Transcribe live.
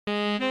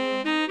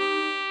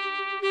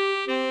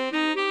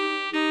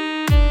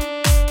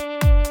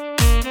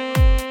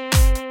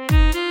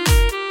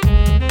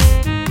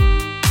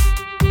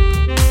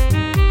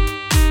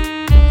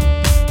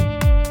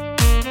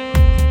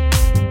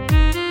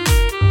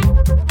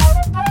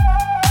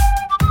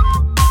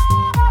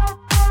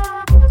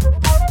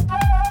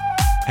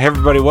Hey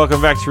everybody,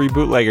 welcome back to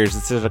Rebootleggers.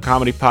 This is a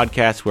comedy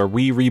podcast where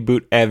we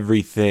reboot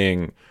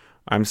everything.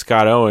 I'm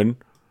Scott Owen.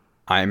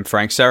 I'm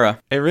Frank Serra.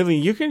 And really,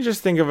 you can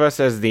just think of us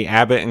as the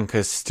Abbott and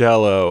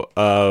Costello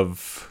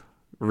of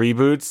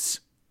reboots,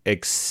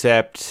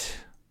 except...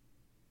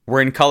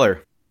 We're in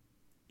color.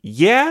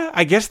 Yeah,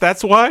 I guess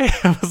that's why.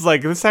 I was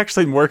like, this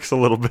actually works a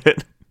little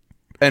bit.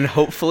 And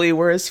hopefully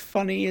we're as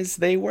funny as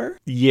they were.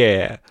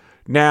 Yeah.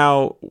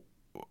 Now,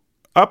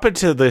 up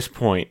until this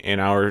point in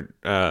our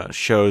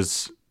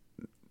show's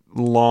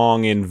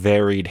long and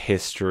varied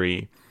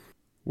history,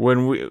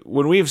 when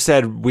we've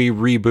said we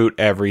reboot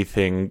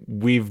everything,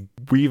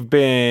 we've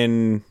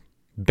been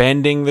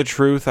bending the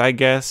truth, I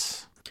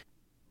guess.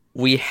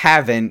 We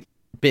haven't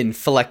been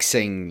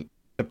flexing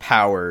the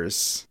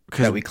powers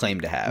that we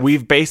claim to have.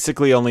 We've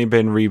basically only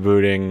been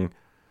rebooting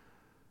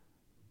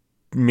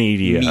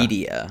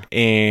media.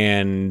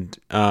 And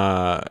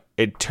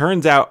it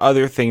turns out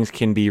other things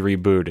can be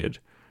rebooted.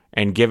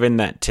 And given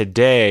that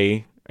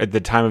today, at the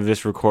time of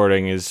this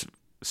recording, is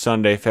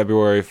Sunday,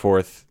 February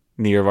 4th,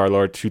 in the year of our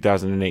Lord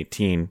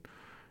 2018,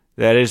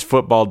 that is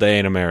football day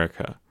in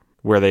America,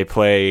 where they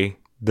play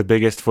the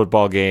biggest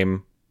football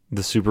game,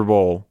 the Super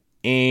Bowl.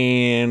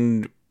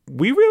 And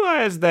we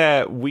realized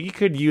that we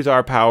could use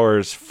our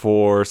powers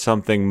for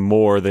something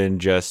more than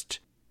just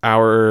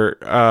our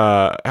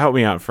help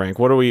me out, Frank.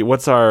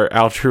 What's our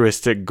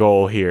altruistic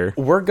goal here?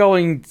 We're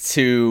going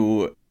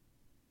to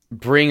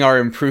bring our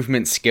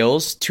improvement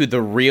skills to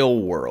the real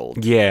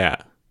world. Yeah.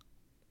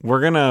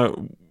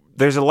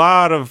 There's a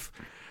lot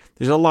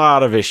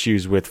of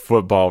issues with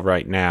football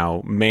right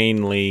now.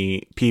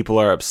 Mainly, people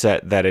are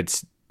upset that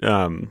it's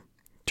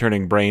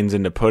turning brains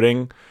into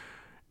pudding,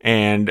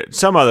 and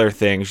some other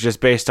things,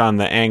 just based on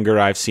the anger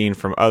I've seen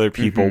from other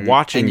people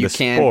watching the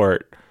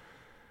sport.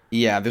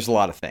 Yeah, there's a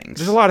lot of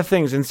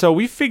things. And so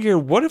we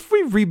figured, what if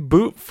we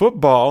reboot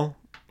football,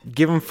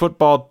 give them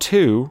Football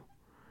 2?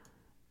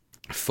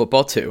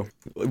 Football 2.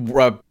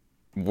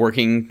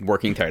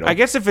 Working title. I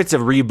guess if it's a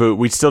reboot,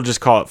 we'd still just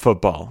call it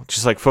football.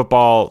 Just like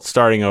football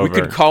starting over. We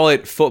could call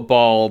it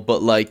football,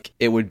 but like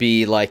it would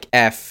be like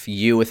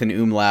F-U with an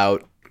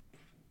umlaut,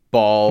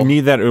 ball. You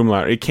need that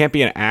umlaut. It can't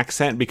be an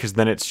accent because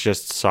then it's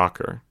just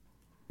soccer.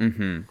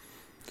 Mm-hmm.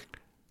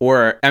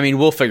 Or, I mean,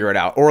 we'll figure it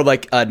out. Or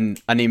like an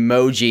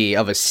emoji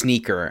of a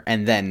sneaker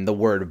and then the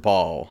word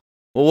ball.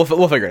 We'll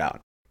figure it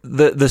out.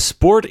 The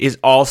sport is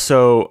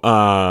also,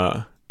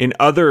 in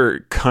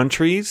other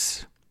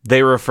countries,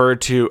 they refer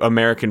to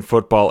American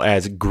football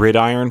as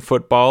gridiron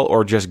football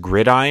or just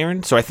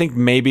gridiron. So I think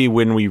maybe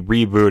when we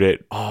reboot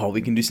it... Oh,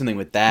 we can do something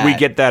with that. We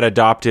get that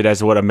adopted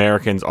as what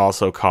Americans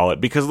also call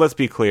it. Because let's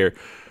be clear.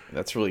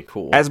 That's really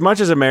cool. As much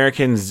as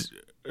Americans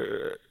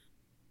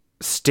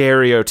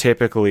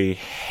stereotypically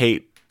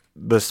hate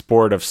the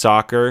sport of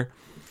soccer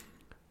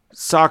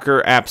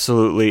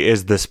absolutely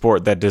is the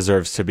sport that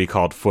deserves to be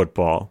called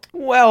football.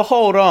 Well,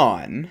 hold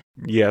on.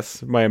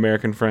 Yes, my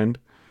American friend.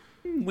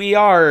 We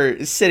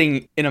are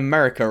sitting in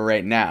America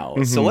right now,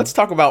 so let's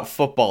talk about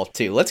football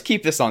too. Let's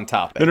keep this on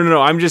topic.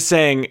 No. I'm just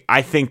saying,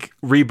 I think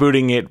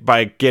rebooting it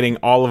by getting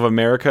all of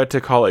America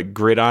to call it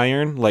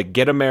gridiron, like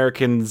get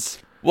Americans...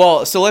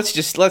 Well, so let's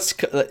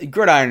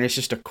gridiron is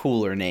just a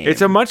cooler name.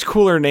 It's a much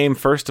cooler name,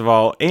 first of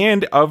all,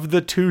 and of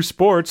the two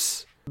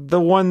sports,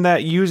 the one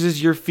that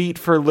uses your feet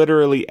for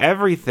literally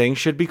everything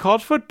should be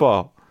called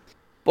football.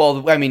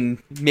 Well, I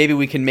mean, maybe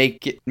we can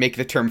make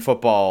the term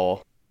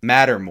football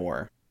matter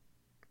more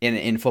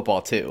in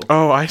football too.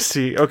 Oh, I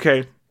see.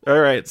 Okay.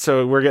 All right.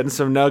 So we're getting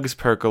some nugs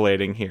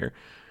percolating here.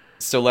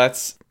 So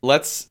let's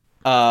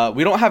we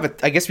don't have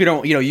I guess we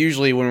don't,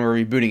 usually when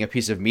we're rebooting a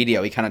piece of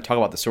media, we kind of talk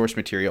about the source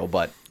material,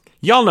 but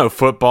y'all know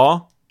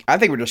football. I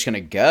think we're just going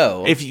to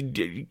go.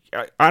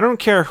 I don't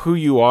care who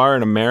you are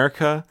in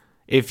America.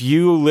 If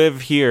you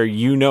live here,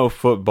 you know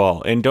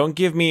football. And don't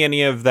give me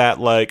any of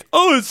that like,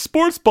 oh, it's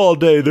sports ball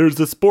day, there's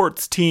a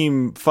sports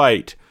team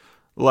fight.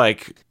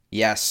 Like,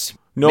 yes.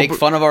 Make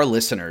fun of our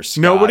listeners,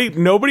 Scott.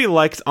 Nobody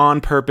likes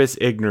on-purpose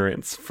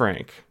ignorance,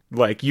 Frank.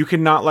 Like, you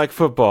cannot like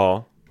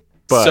football,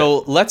 but...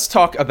 So, let's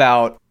talk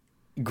about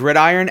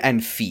gridiron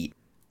and feet.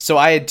 So,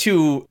 I had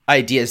two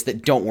ideas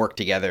that don't work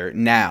together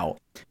now.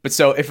 But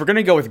so, if we're going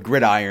to go with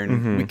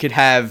gridiron, we could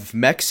have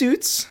mech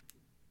suits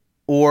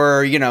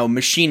or,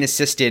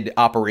 machine-assisted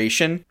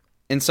operation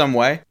in some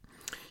way.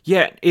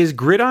 Yeah, is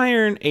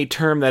gridiron a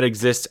term that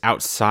exists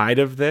outside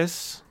of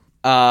this?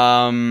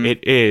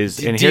 It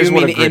is. And do you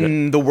mean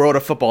in the world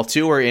of football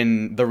too, or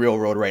in the real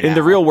world right now? In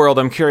the real world,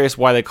 I'm curious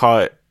why they call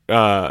it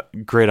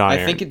gridiron.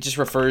 I think it just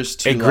refers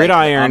to... A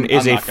gridiron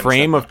is a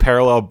frame of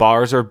parallel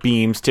bars or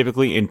beams,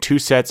 typically in two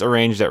sets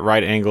arranged at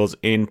right angles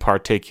in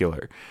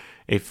particular.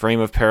 A frame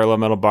of parallel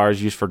metal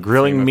bars used for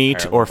grilling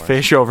meat or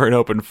fish over an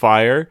open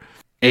fire.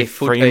 A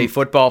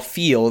football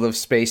field of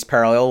spaced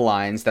parallel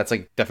lines. That's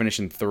like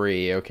definition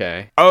 3.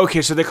 Okay.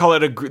 Okay, so they call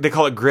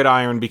it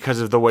gridiron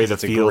because of the way the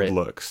field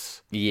looks.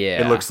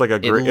 Yeah, it looks like a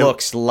grid. It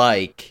looks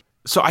like.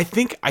 So I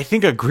think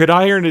a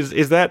gridiron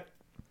is that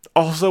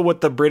also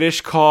what the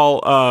British call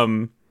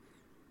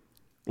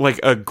Like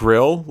a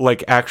grill,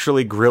 like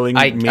actually grilling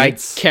I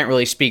meats. can't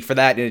really speak for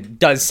that. It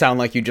does sound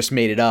like you just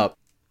made it up.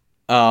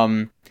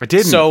 I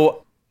didn't.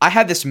 So I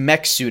had this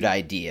mech suit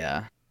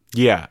idea.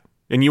 Yeah,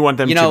 and you want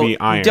them to be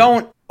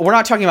iron. We're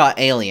not talking about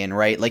Alien,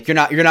 right? Like you're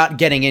not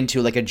getting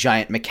into like a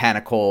giant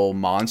mechanical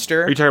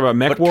monster. Are you talking about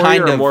Mech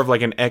Warrior or more of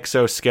like an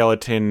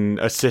exoskeleton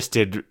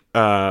assisted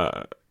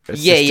yeah,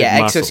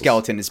 muscles?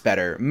 exoskeleton is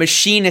better.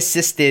 Machine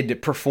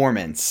assisted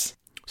performance.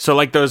 So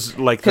like those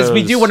because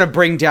we do want to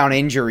bring down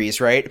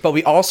injuries, right? But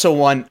we also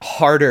want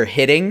harder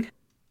hitting.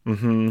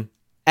 Mm-hmm.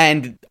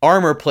 And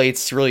armor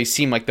plates really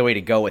seem like the way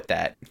to go with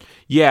that.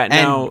 Yeah,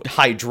 and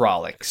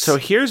hydraulics. So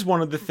here's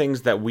one of the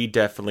things that we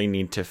definitely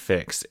need to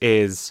fix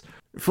is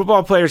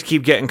football players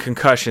keep getting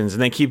concussions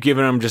and they keep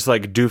giving them just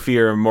like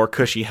doofier and more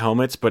cushy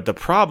helmets. But the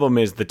problem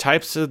is the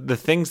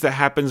things that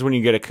happens when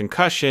you get a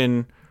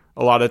concussion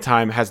a lot of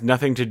time has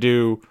nothing to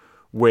do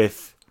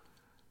with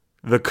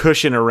the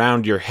cushion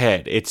around your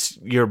head. It's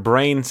your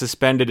brain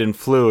suspended in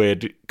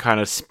fluid kind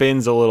of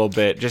spins a little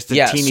bit, just a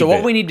teeny bit. So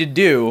what we need to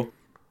do,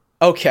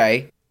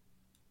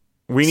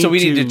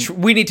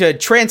 we need to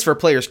transfer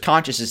players'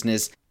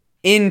 consciousness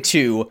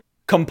into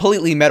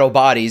completely metal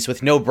bodies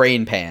with no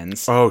brain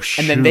pans. Oh,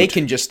 shoot. And then they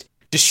can just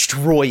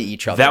destroy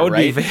each other. That would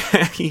be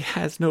he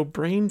has no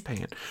brain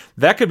pan.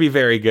 That could be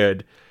very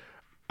good.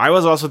 I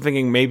was also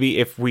thinking maybe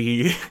if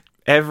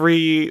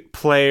every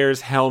player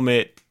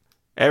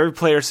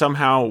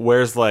somehow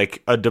wears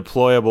like a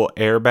deployable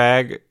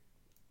airbag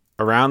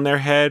around their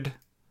head.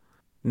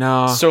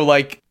 No. So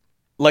like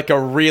a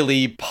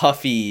really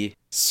puffy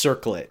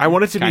circlet. I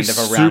want it to be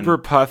super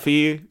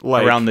puffy,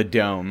 like around the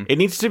dome. It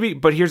needs to be,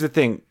 but here's the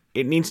thing: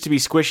 it needs to be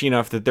squishy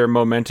enough that their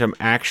momentum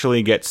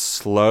actually gets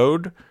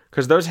slowed.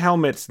 Because those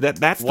helmets, that's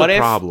the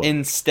problem. What if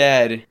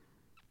instead?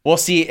 Well,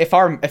 see, if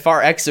our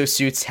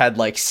exosuits had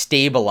like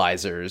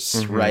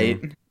stabilizers, right?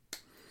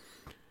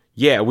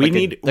 Yeah, we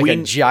need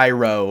a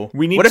gyro.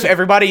 What if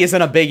everybody is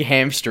in a big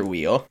hamster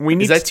wheel?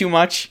 Is that too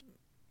much?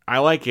 I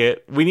like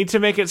it. We need to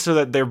make it so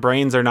that their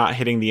brains are not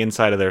hitting the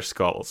inside of their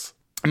skulls.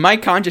 My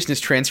consciousness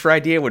transfer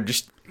idea would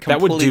just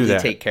completely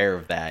take care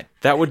of that.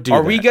 That would do.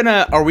 Are we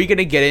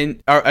gonna get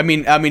in? I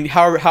mean,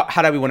 how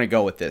do we want to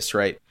go with this?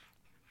 Right.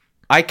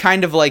 I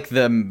kind of like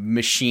the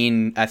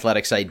machine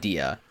athletics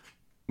idea.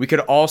 We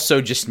could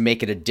also just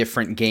make it a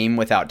different game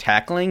without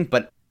tackling,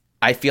 but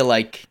I feel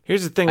like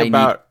here's the thing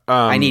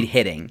I need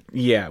hitting.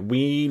 Yeah,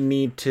 we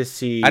need to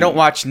see. I don't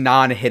watch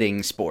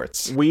non-hitting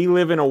sports. We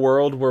live in a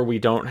world where we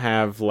don't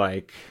have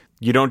like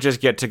you don't just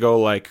get to go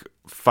like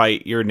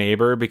fight your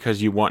neighbor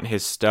because you want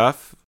his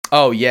stuff.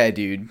 Oh yeah,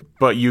 dude.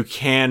 But you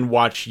can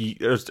watch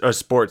a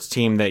sports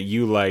team that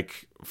you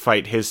like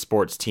fight his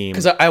sports team.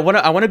 Because I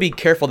want to be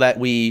careful that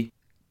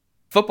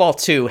football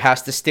 2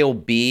 has to still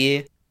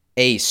be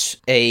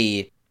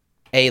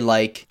a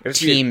like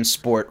team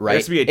sport, right? It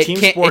has to be a team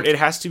sport. It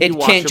has to be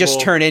watchable. It can't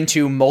just turn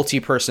into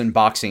multi-person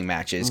boxing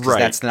matches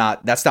because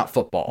that's not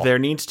football. There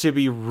needs to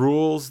be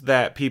rules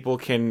that people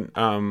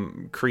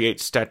can create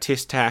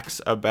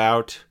statistics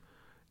about.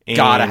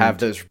 Gotta have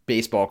those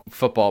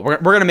football. We're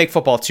gonna make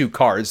football 2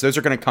 cards. Those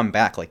are gonna come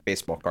back like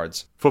baseball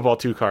cards. Football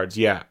 2 cards,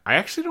 yeah. I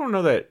actually don't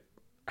know that.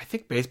 I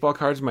think baseball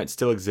cards might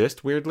still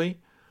exist. Weirdly,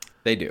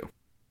 they do.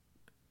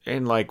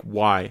 And like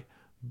why?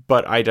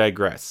 But I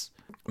digress.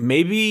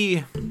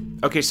 Maybe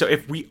okay. So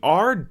if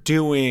we're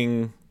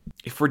doing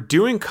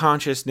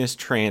consciousness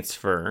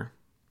transfer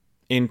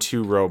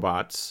into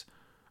robots,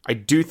 I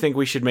do think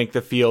we should make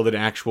the field an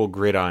actual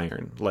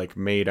gridiron, like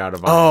made out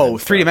of iron. Oh,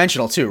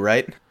 3-dimensional too,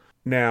 right?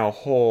 Now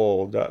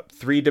hold up,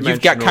 3-dimensional.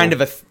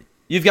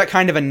 You've got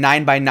kind of a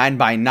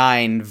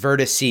 9x9x9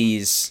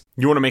 vertices.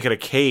 You want to make it a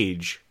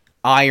cage,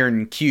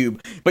 iron cube,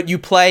 but you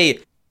play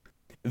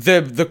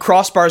the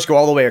crossbars go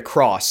all the way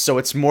across, so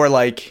it's more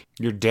like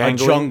you're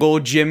dangling. A jungle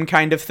gym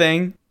kind of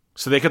thing.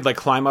 So they could like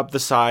climb up the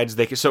sides.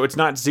 So it's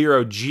not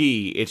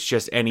 0G. It's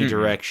just any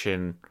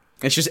direction.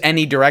 It's just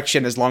any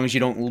direction as long as you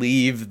don't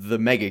leave the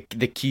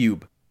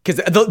cube.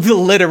 Because the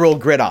literal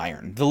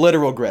gridiron.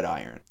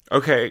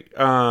 Okay.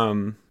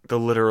 The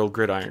literal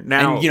gridiron.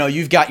 Now, and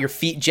you've got your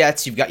feet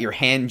jets, you've got your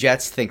hand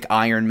jets. Think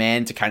Iron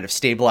Man to kind of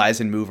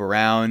stabilize and move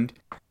around.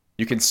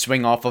 You can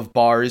swing off of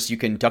bars. You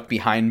can duck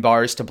behind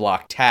bars to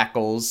block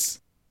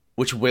tackles,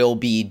 which will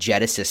be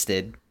jet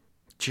assisted.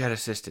 Jet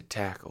assisted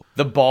tackle.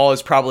 The ball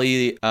is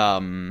probably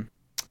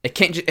it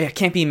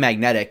can't be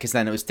magnetic because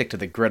then it would stick to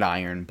the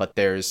gridiron. But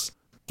there's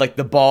like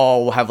the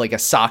ball will have like a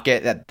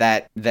socket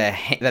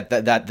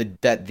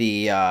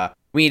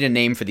we need a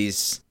name for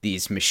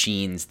these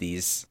machines.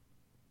 These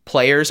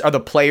players are the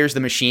players, the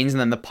machines, and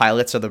then the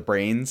pilots are the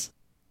brains.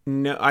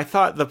 No, I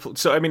thought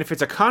if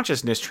it's a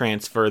consciousness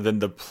transfer, then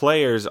the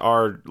players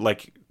are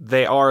like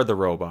they are the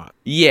robot.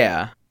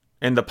 Yeah,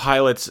 and the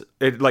pilots,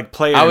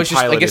 player. I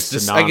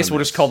guess we'll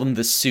just call them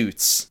the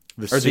suits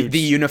the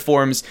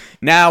uniforms.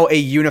 Now a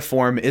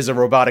uniform is a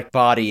robotic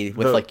body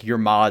with like your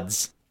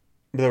mods.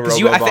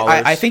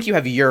 I think you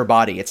have your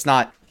body. It's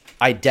not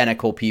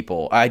identical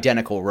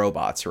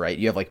robots, right?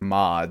 You have like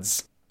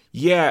mods.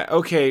 Yeah.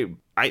 Okay.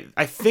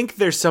 I think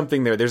there's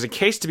something there. There's a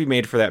case to be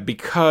made for that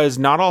because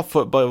not all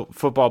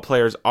football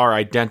players are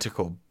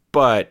identical,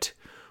 but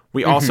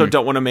we also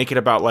don't want to make it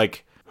about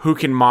like who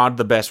can mod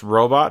the best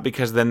robot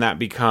because then that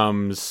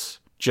becomes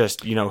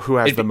just, who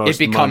has the most money. It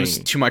becomes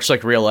too much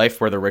like real life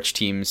where the rich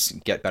teams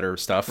get better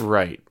stuff.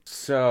 Right.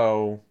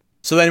 So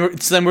then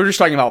we're just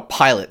talking about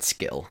pilot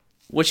skill,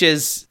 which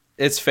it's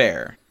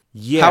fair.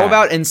 Yeah. How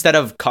about instead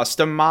of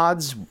custom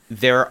mods,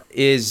 there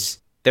is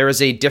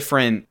a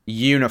different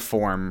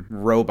uniform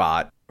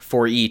robot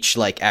for each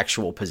like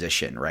actual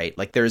position, right?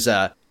 Like there's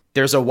a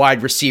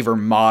wide receiver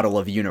model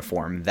of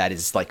uniform that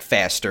is like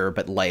faster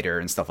but lighter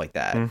and stuff like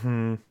that.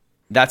 Mm-hmm.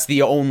 That's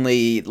the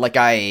only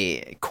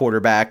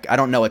quarterback. I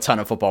don't know a ton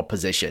of football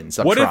positions.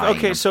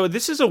 So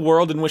this is a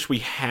world in which we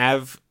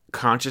have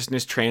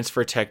consciousness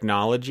transfer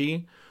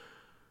technology.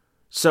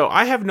 So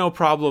I have no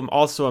problem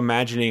also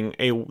imagining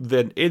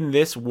that in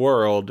this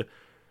world,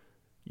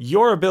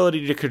 your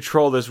ability to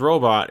control this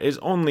robot is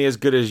only as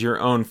good as your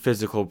own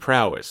physical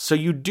prowess. So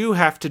you do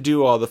have to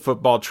do all the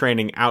football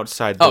training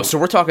outside. So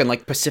we're talking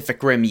like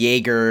Pacific Rim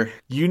Jaeger.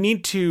 You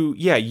need to,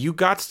 you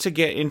got to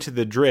get into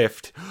the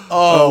drift.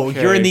 Oh,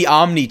 okay. You're in the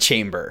Omni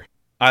Chamber.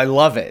 I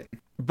love it.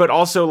 But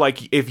also,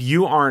 like, if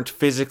you aren't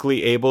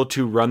physically able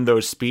to run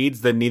those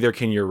speeds, then neither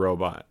can your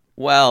robot.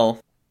 Well,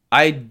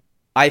 I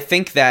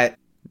think that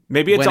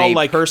maybe it's when all a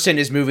like person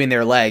is moving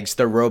their legs,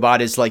 the robot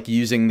is like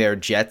using their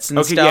jets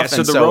and stuff. Yeah,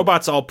 so the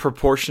robot's all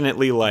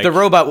proportionately like the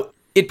robot.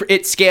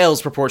 It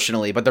scales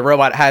proportionally, but the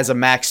robot has a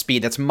max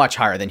speed that's much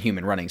higher than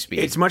human running speed.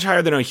 It's much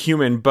higher than a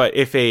human, but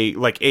if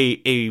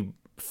a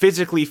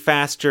physically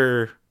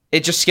faster,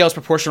 it just scales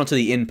proportional to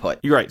the input.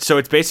 You're right. So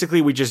it's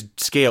basically we just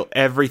scale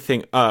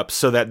everything up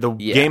so that the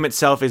game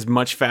itself is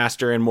much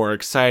faster and more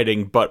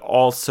exciting, but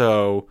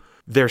also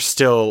there's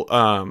still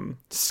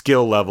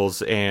skill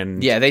levels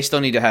and they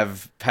still need to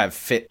have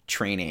fit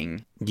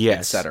training,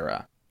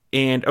 etc.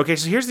 And okay,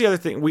 so here's the other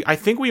thing. I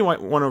think we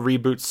might want to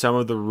reboot some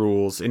of the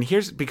rules. And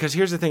here's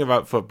the thing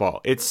about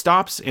football. It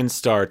stops and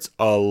starts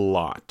a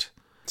lot.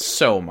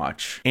 So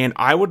much. And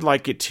I would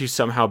like it to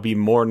somehow be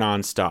more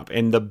nonstop.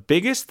 And the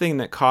biggest thing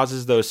that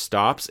causes those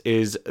stops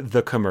is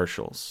the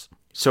commercials.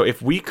 So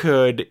if we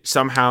could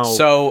somehow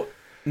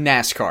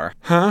NASCAR.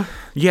 Huh?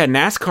 Yeah,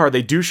 NASCAR,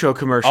 they do show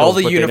commercials. All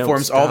the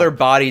uniforms, all their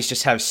bodies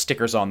just have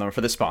stickers on them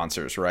for the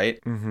sponsors,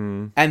 right?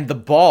 Mm-hmm. And the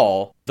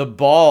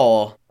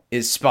ball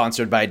is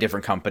sponsored by a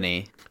different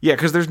company. Yeah,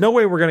 because there's no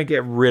way we're going to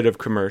get rid of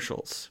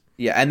commercials.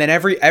 Yeah, and then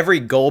every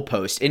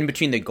goalpost, in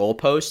between the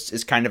goalposts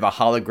is kind of a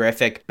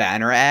holographic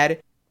banner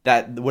ad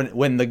that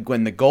when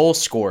the goal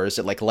scores,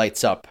 it like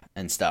lights up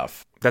and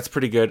stuff. That's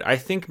pretty good. I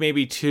think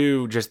maybe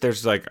too, just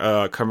there's like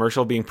a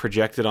commercial being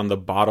projected on the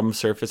bottom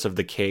surface of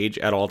the cage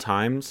at all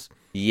times.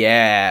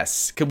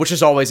 Yes, which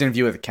is always in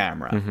view of the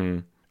camera. Mm-hmm.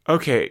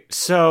 Okay,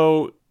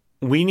 so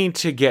we need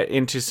to get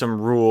into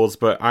some rules,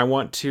 but I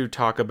want to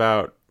talk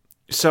about.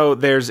 So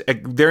they're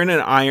in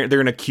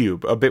a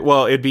cube a bit.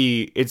 Well,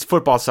 it's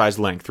football size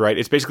length, right?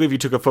 It's basically if you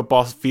took a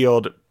football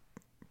field,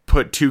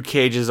 put two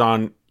cages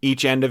on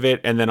each end of it,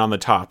 and then on the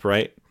top,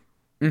 right,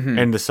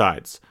 and the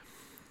sides.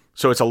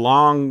 So it's a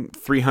long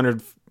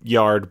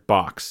 300-yard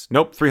box.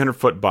 Nope,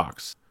 300-foot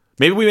box.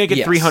 Maybe we make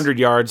it 300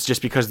 yards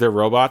just because they're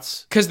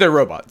robots. Because they're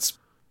robots.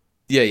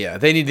 Yeah.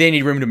 They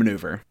need room to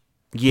maneuver.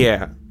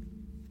 Yeah,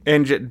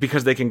 and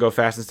because they can go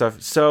fast and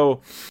stuff.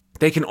 So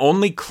they can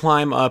only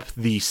climb up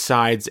the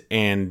sides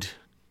and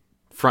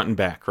front and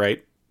back,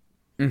 right?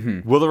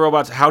 Mm-hmm. Will the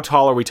robots? How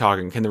tall are we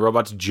talking? Can the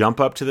robots jump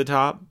up to the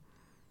top?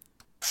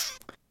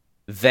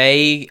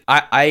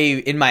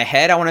 I in my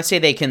head, I want to say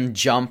they can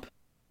jump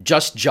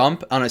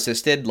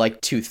unassisted,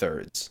 like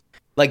 2/3.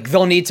 Like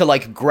they'll need to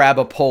like grab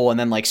a pole and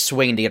then like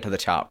swing to get to the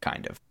top,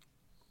 kind of.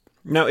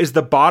 Now, is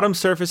the bottom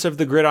surface of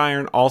the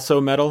gridiron also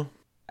metal?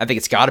 I think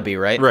it's got to be,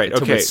 right? Right.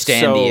 To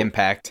withstand the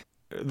impact.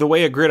 The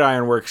way a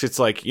gridiron works, it's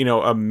like,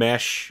 a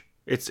mesh.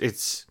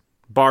 It's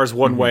bars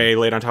one way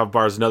laid on top of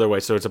bars another way,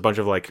 so it's a bunch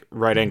of like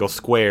right angle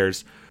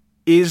squares.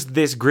 Is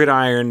this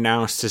gridiron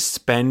now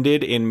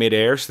suspended in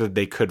midair so that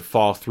they could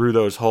fall through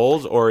those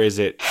holes, or is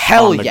it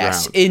Hell on the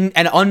yes. ground?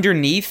 And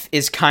underneath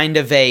is kind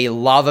of a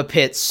lava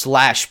pit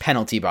 /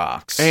 penalty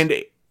box.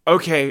 And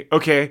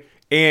okay.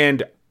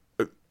 And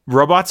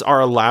robots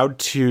are allowed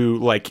to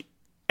like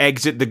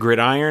exit the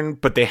gridiron,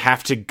 but they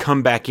have to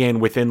come back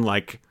in within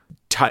like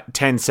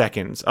 10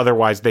 seconds.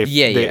 Otherwise,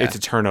 it's a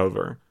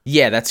turnover.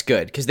 Yeah, that's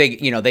good because they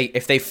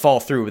if they fall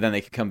through, then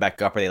they can come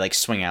back up or they like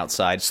swing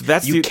outside. So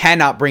you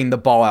cannot bring the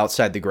ball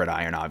outside the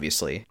gridiron.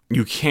 Obviously,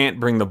 you can't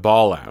bring the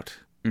ball out.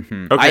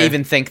 Mm-hmm. Okay. I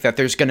even think that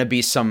there's going to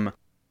be some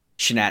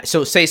shenanigans.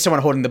 So, say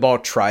someone holding the ball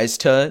tries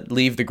to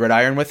leave the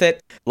gridiron with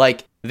it,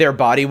 like their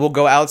body will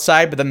go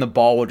outside, but then the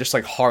ball will just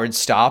like hard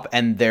stop,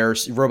 and their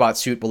robot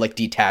suit will like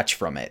detach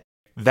from it.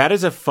 That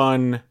is a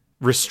fun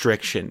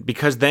restriction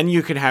because then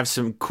you can have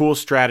some cool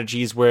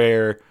strategies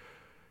where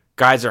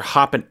guys are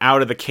hopping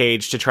out of the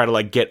cage to try to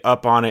like get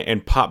up on it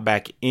and pop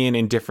back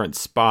in different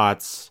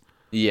spots.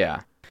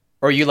 Yeah.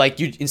 Or you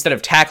instead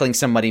of tackling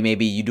somebody,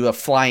 maybe you do a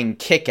flying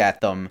kick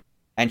at them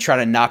and try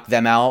to knock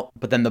them out,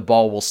 but then the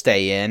ball will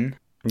stay in.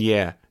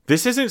 Yeah.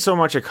 This isn't so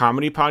much a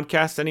comedy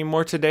podcast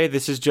anymore today.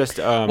 This is just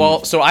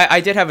Well, so I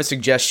did have a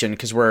suggestion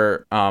because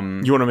we're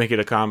you want to make it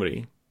a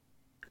comedy.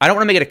 I don't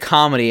want to make it a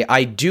comedy.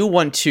 I do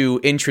want to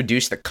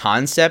introduce the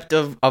concept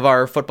of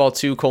our Football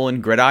 2 :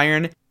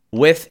 Gridiron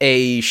with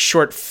a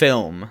short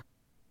film.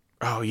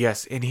 Oh,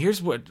 yes. And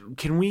here's what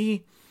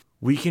we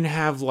can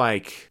have,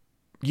 like,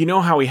 you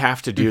know how we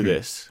have to do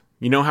this.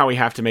 You know how we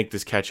have to make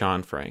this catch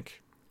on,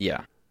 Frank.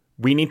 Yeah.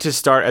 We need to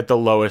start at the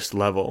lowest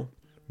level.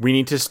 We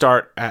need to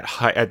start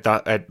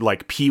at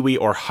like Pee-wee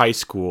or high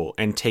school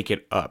and take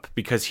it up,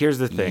 because here's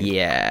the thing.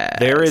 Yeah.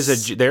 There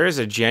is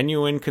a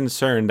genuine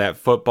concern that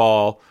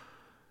football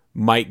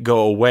might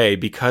go away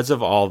because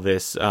of all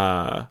this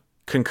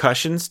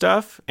concussion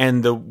stuff,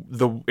 and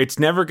the it's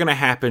never going to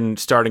happen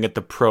starting at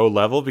the pro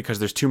level because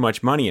there's too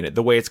much money in it.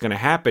 The way it's going to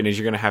happen is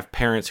you're going to have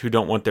parents who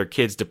don't want their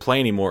kids to play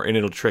anymore, and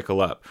it'll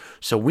trickle up.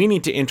 So we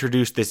need to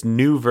introduce this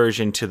new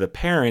version to the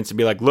parents and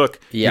be like,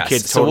 look, your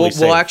kid's totally safe.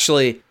 We'll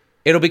actually,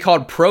 it'll be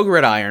called Pro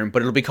Gridiron,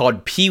 but it'll be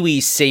called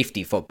Pee-wee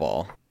Safety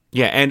Football.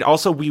 Yeah, and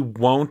also we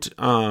won't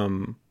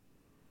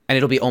and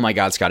it'll be, oh my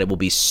God, Scott, it will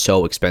be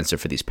so expensive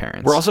for these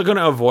parents. We're also going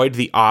to avoid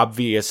the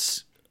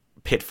obvious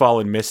pitfall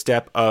and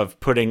misstep of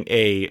putting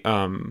a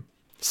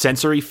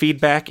sensory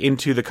feedback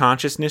into the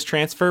consciousness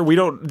transfer.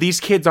 These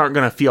kids aren't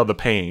going to feel the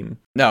pain.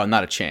 No,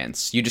 not a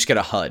chance. You just get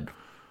a HUD.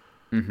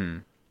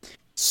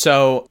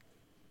 So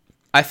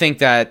I think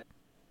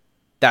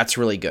that's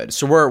really good.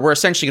 So we're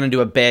essentially going to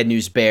do a Bad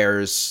News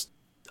Bears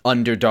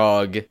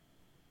underdog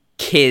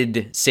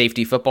kid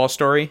safety football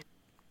story.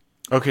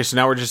 Okay, so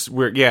now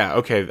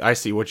okay, I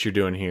see what you're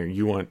doing here.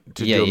 You want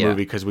to do a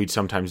movie because we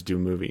sometimes do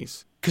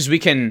movies. Because we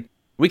can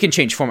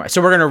change format. So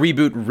we're going to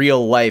reboot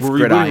real life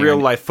We're rebooting real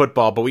life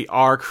football, but we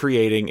are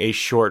creating a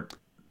short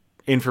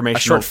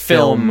informational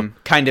film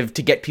kind of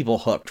to get people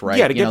hooked, right?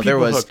 Yeah, to get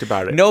people hooked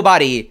about it.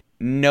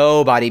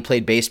 Nobody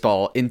played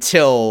baseball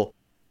until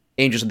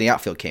Angels in the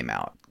Outfield came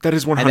out. That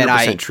is 100% and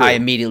then true. I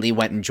immediately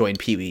went and joined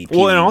Pee-wee.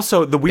 Well, and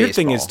also the weird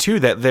thing is too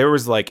that there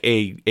was like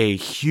a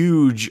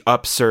huge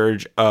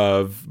upsurge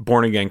of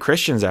born again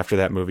Christians after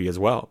that movie as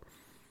well.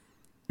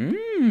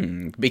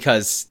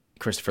 Because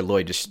Christopher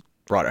Lloyd just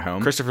brought it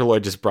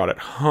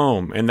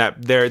home. And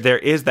that there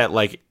is that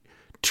like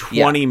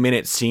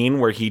 20-minute scene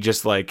where he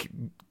just like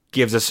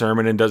gives a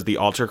sermon and does the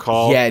altar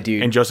call. Yeah,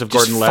 dude. And Joseph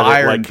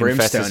Gordon-Levitt like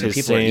confesses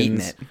his sins. Are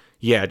eating it.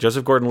 Yeah,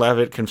 Joseph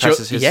Gordon-Levitt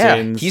confesses his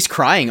sins. He's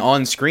crying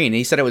on screen.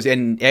 He said it was,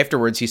 and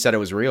afterwards he said it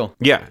was real.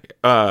 Yeah,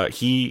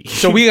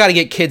 So we got to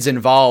get kids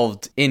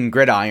involved in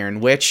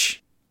Gridiron,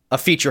 which a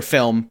feature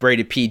film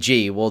rated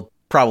PG will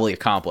probably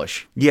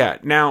accomplish. Yeah.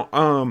 Now,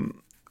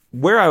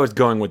 where I was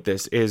going with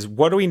this is,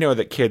 what do we know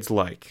that kids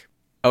like?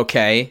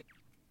 Okay,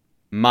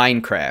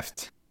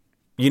 Minecraft.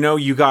 You know,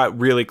 you got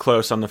really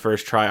close on the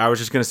first try. I was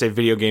just going to say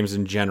video games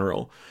in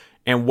general.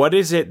 And what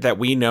is it that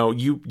we know?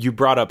 You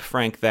brought up,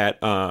 Frank, that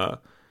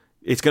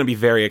it's going to be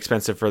very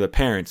expensive for the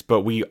parents,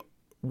 but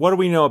what do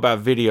we know about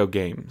video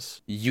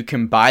games? You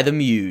can buy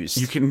them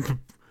used.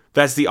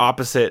 That's the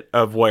opposite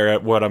of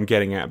what I'm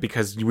getting at,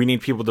 because we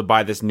need people to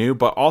buy this new,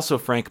 but also,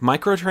 Frank,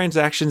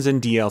 microtransactions and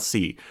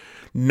DLC.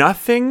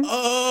 Nothing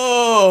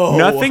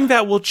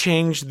that will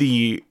change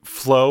the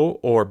flow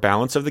or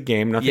balance of the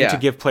game. Nothing to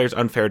give players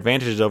unfair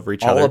advantages over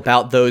each other. All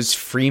about those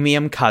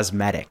freemium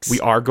cosmetics. We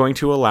are going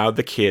to allow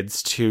the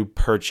kids to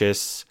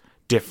purchase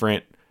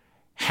different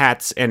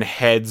hats and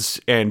heads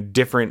and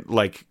different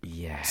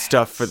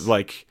stuff for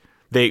like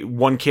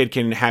one kid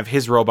can have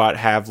his robot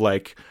have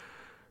like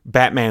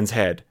Batman's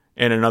head,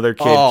 and another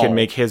kid can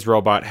make his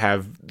robot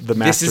have the Master Chief's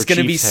head. This is going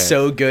to be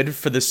so good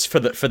for this for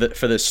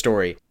this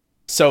story.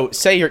 So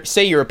say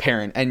you're a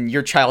parent and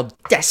your child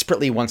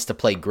desperately wants to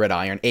play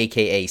Gridiron,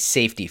 aka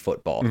safety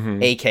football,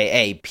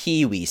 aka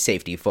Pee-wee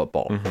safety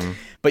football,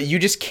 but you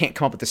just can't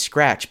come up with the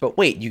scratch. But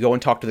wait, you go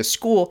and talk to the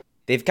school;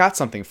 they've got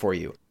something for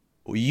you.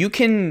 You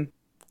can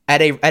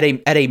at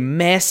a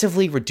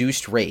massively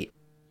reduced rate,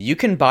 you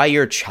can buy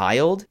your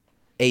child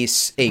a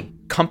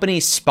company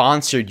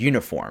sponsored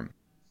uniform.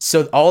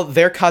 So all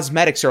their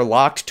cosmetics are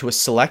locked to a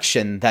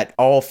selection that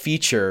all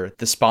feature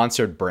the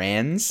sponsored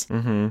brands.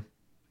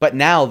 But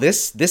now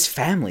this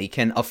family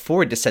can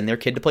afford to send their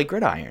kid to play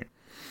Gridiron.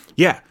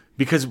 Yeah,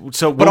 because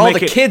but all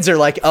the kids are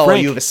like, oh,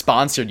 Frank, you have a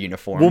sponsored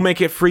uniform. We'll make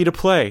it free to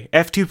play.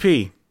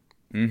 F2P.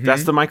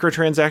 That's the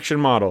microtransaction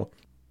model.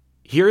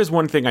 Here is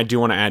one thing I do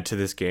want to add to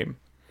this game.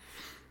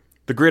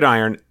 The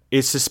Gridiron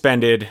is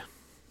suspended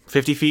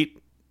 50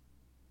 feet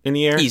in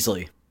the air.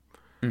 Easily.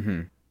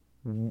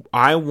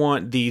 I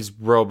want these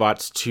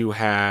robots to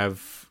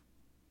have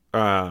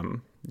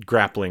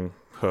grappling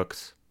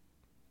hooks.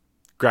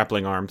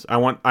 Grappling arms. I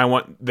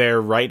want their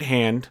right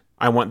hand.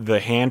 I want the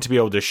hand to be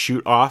able to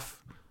shoot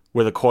off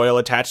with a coil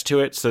attached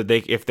to it, so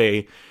if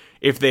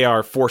they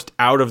are forced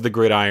out of the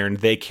Gridiron,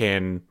 they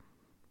can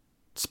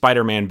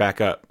Spider-Man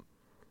back up.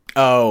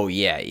 Oh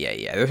yeah.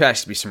 There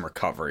has to be some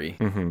recovery.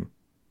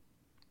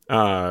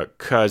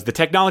 Because the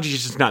technology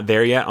is just not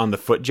there yet on the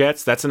foot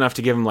jets. That's enough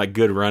to give them like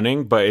good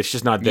running, but it's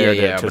just not there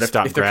to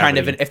stop if they're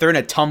gravity. if they're in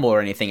a tumble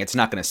or anything, it's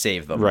not going to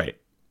save them. Right.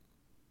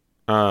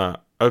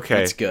 Okay.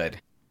 That's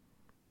good.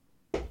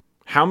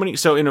 how many?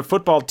 So in a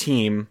football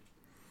team,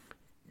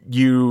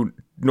 you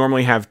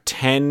normally have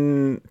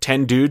 10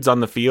 dudes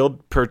on the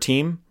field per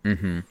team.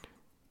 Mm-hmm.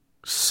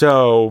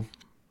 So,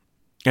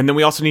 and then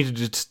we also need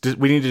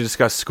to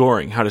discuss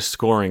scoring. How does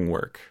scoring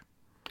work?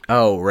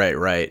 Oh,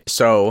 right.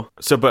 So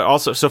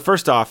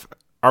first off,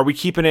 are we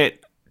keeping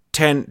it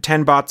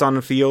 10 bots on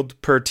the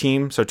field per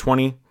team? So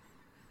 20?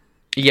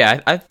 Yeah,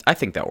 I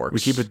think that works.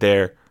 We keep it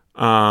there.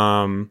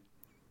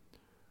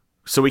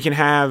 So we can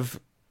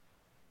have,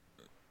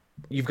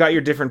 you've got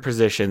your different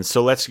positions.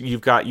 So if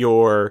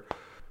you're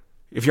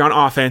on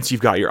offense,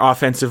 you've got your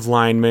offensive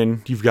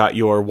linemen, you've got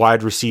your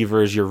wide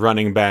receivers, your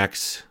running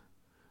backs,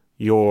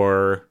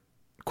 your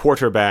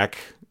quarterback.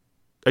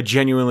 I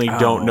genuinely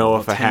don't know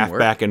if a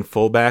halfback and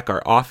fullback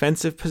are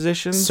offensive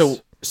positions.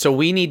 So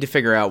we need to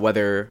figure out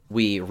whether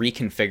we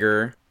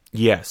reconfigure.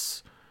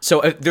 Yes.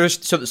 So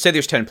say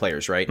there's 10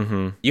 players, right?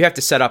 Mm-hmm. You have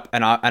to set up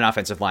an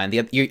offensive line,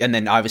 and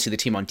then obviously the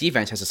team on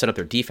defense has to set up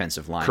their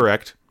defensive line.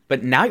 Correct.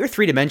 But now you're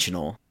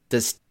 3-dimensional.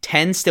 Does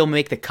 10 still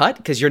make the cut?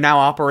 Because you're now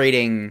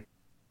operating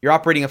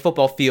a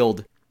football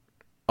field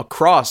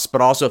across,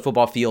 but also a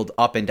football field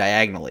up and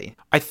diagonally.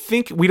 I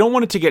think we don't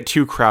want it to get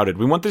too crowded.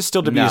 We want this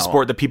still to be a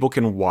sport that people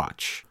can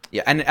watch.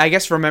 Yeah, and I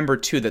guess remember,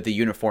 too, that the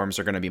uniforms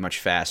are going to be much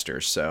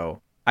faster,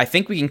 so I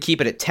think we can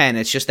keep it at 10.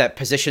 It's just that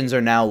positions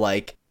are now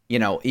like, you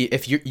know,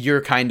 if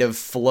you're kind of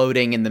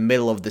floating in the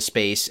middle of the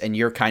space and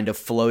you're kind of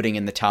floating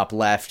in the top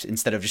left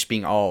instead of just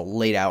being all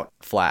laid out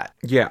flat.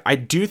 Yeah, I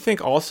do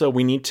think also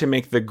we need to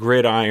make the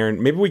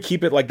gridiron, maybe we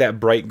keep it like that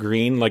bright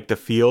green, like the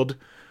field.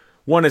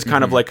 One is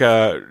kind of like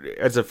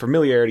as a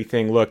familiarity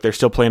thing, look, they're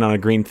still playing on a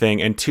green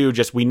thing. And two,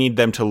 just we need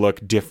them to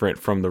look different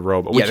from the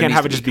robot. We can't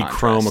have it just be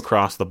chrome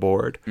across the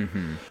board.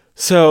 Mm-hmm.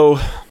 So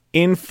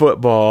in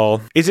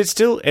football, is it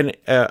still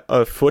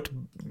a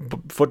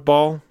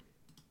football?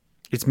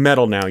 It's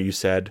metal now, you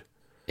said.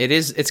 It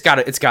is. It's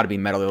got to be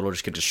metal. It'll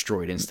just get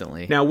destroyed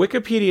instantly. Now,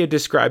 Wikipedia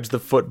describes the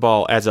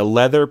football as a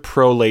leather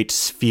prolate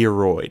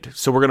spheroid.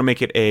 So we're going to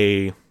make it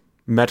a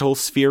metal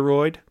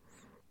spheroid.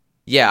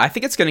 Yeah, I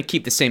think it's going to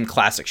keep the same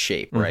classic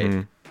shape, right?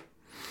 Mm-hmm.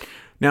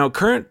 Now,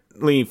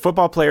 currently,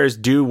 football players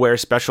do wear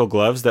special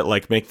gloves that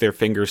like make their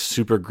fingers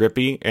super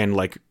grippy and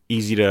like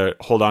easy to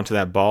hold onto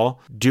that ball.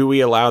 Do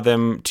we allow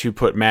them to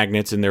put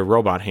magnets in their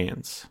robot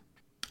hands?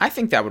 I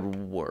think that would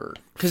work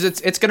because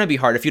it's going to be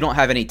hard if you don't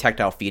have any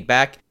tactile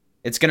feedback.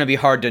 It's going to be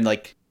hard to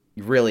like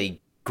really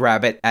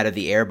grab it out of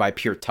the air by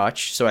pure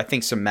touch. So I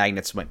think some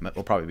magnets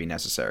will probably be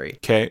necessary.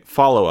 Okay,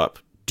 follow up.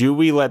 Do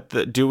we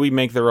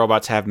make the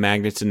robots have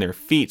magnets in their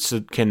feet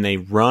so can they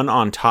run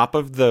on top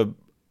of the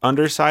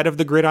underside of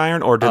the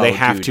gridiron, or do they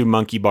have to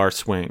monkey bar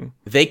swing?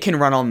 They can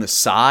run on the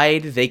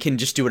side. They can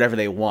just do whatever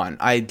they want.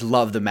 I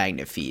love the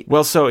magnet feet.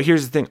 Well, so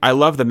here's the thing. I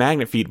love the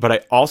magnet feet, but I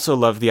also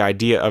love the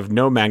idea of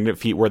no magnet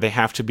feet where they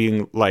have to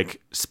be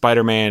like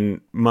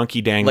Spider-Man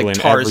monkey dangling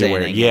like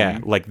everywhere. Yeah,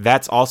 like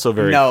that's also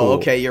very cool. No,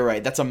 okay, you're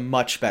right. That's a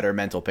much better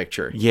mental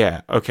picture.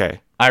 Yeah,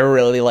 okay. I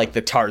really like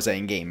the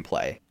Tarzan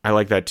gameplay. I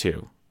like that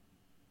too.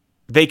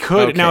 They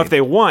could, now if they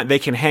want, they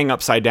can hang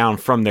upside down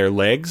from their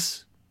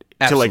legs.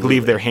 Absolutely. To like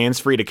leave their hands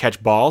free to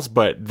catch balls,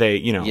 but they,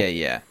 you know.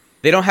 Yeah.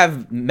 They don't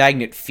have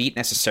magnet feet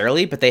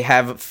necessarily, but they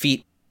have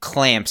feet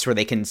clamps where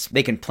they can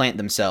plant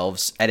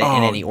themselves in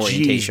any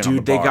orientation. Dude, on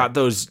the bar. They got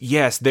those.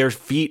 Yes, their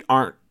feet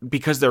aren't,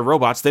 because they're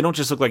robots. They don't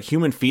just look like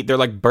human feet. They're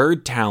like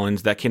bird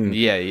talons that can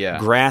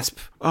grasp.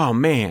 Oh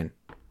man.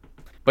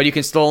 But you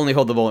can still only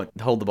hold the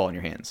ball in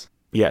your hands.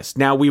 Yes.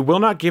 Now we will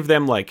not give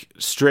them like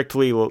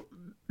strictly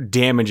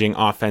damaging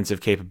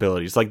offensive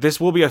capabilities. Like this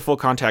will be a full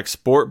contact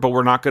sport, but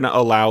we're not going to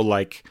allow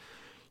like.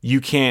 You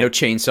can't... No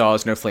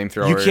chainsaws, no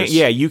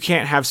flamethrowers. You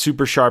can't have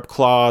super sharp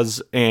claws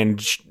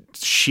and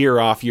shear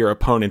off your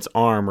opponent's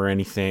arm or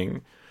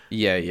anything.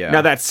 Yeah.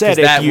 Now, that said,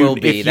 that will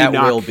be a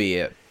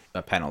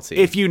penalty.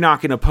 If you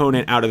knock an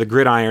opponent out of the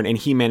gridiron and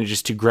he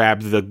manages to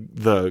grab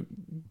the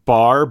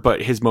bar,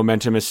 but his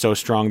momentum is so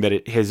strong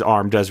that his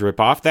arm does rip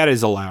off, that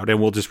is allowed, and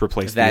we'll just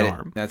replace the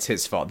arm. That's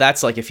his fault.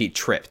 That's like if he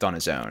tripped on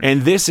his own.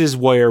 And this is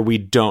where we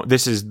don't.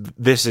 This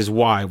is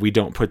why we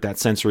don't put that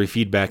sensory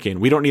feedback in.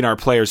 We don't need our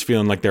players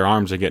feeling like their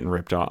arms are getting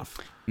ripped off.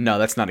 No,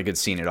 that's not a good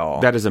scene at all.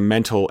 That is a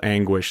mental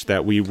anguish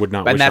that we would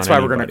not. And that's why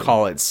anybody. We're going to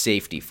call it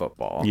safety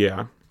football.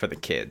 Yeah, for the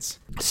kids.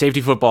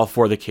 Safety football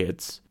for the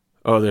kids.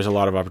 Oh, there's a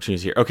lot of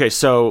opportunities here. Okay,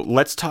 so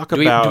let's talk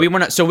about. Do we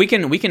want to? So we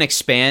can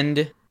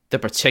expand the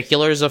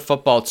particulars of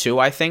football too,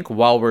 I think,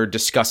 while we're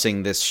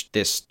discussing this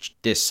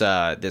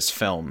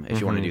film, if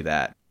you want to do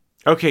that.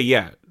 Okay,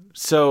 yeah.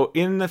 So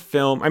in the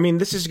film, I mean,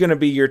 this is going to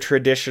be your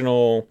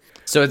traditional.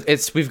 So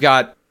we've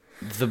got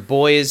the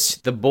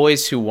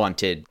boys who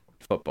wanted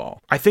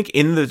football.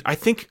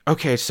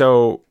 Okay,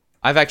 so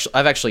I've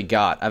actually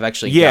got an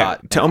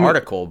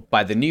article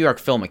by the New York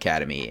Film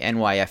Academy,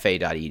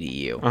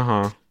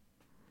 nyfa.edu.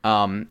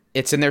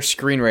 It's in their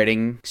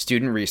screenwriting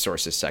student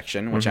resources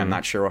section, which I'm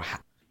not sure.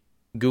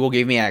 Google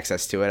gave me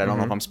access to it. I don't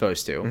know if I'm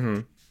supposed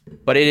to.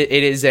 But it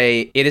is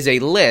a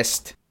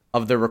list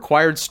of the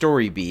required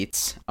story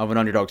beats of an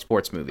underdog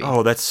sports movie.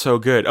 Oh, that's so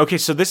good. Okay,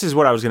 so this is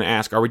what I was going to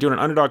ask. Are we doing an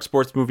underdog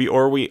sports movie,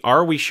 or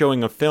are we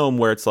showing a film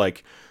where it's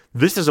like,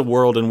 this is a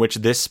world in which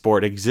this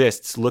sport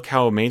exists. Look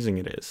how amazing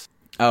it is.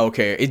 Oh,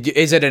 okay.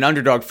 Is it an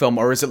underdog film,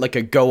 or is it like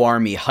a Go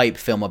Army hype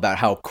film about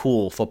how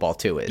cool football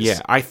 2 is?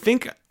 Yeah, I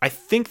think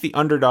the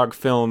underdog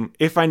film,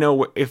 if I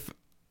know if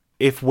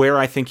where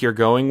I think you're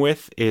going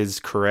with is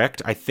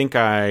correct, I think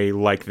I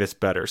like this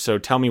better. So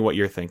tell me what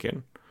you're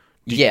thinking.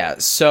 Yeah,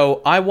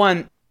 so I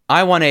want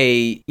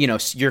a,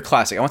 your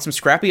classic. I want some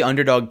scrappy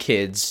underdog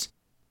kids.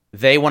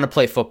 They want to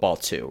play football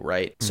too,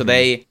 right? So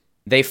they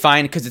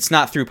find, because it's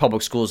not through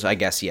public schools, I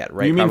guess, yet,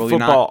 right? You mean Probably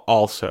football not.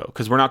 also?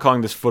 Because we're not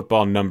calling this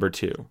football number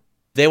 2.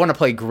 They want to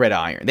play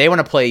gridiron. They want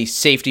to play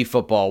safety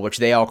football, which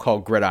they all call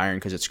gridiron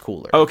because it's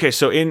cooler. Okay,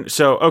 so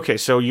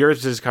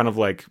yours is kind of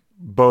like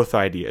both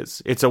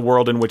ideas. It's a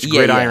world in which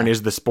gridiron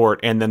is the sport,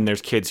 and then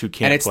there's kids who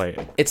can't play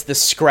it. It's the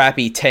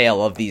scrappy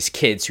tale of these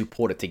kids who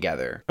put it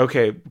together.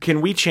 Okay,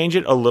 can we change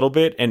it a little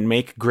bit and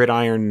make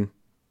gridiron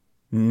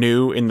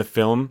new in the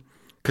film?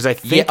 Because I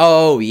think,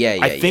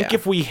 I think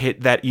if we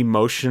hit that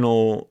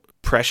emotional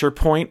pressure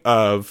point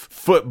of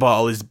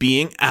football is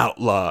being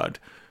outlawed,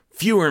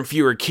 fewer and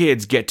fewer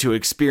kids get to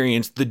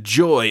experience the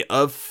joy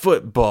of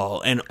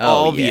football and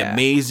all the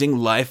amazing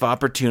life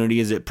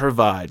opportunities it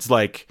provides.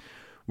 Like,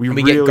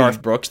 we get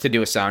Garth Brooks to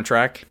do a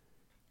soundtrack.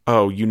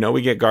 Oh,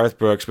 we get Garth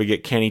Brooks, we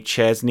get Kenny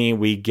Chesney,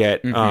 we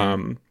get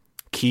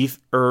Keith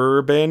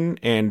Urban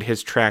and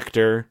his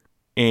tractor,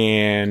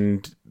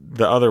 and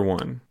the other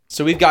one.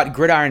 So we've got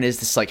gridiron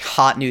is this like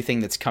hot new thing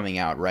that's coming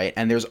out, right?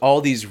 And there's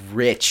all these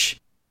rich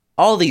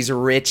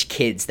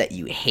kids that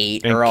you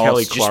hate and are all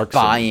Kelly just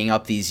Clarkson. buying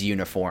up these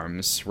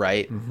uniforms,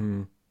 right?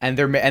 Mm-hmm. And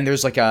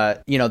there's like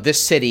a, this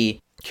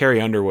city.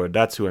 Carrie Underwood,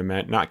 that's who I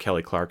meant, not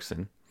Kelly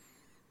Clarkson.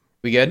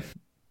 We good?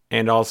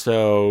 And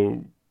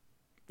also,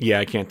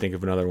 I can't think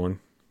of another one.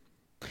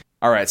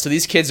 All right, so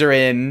these kids are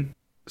in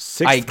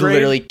 6th grade?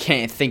 Literally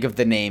can't think of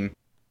the name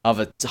of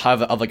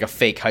like a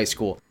fake high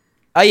school.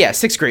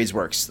 6th grade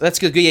works. That's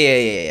good.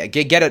 Yeah.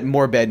 Get it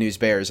more Bad News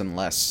Bears and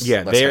less.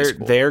 Yeah,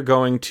 they're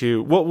going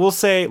to. Well, let's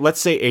say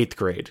 8th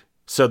grade.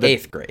 So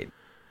 8th grade.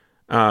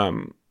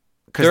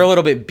 They're a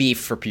little bit beef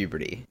for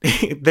puberty.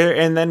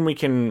 And then we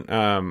can.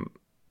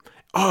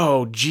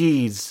 Oh,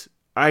 geez,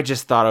 I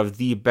just thought of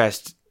the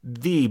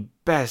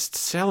best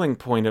selling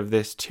point of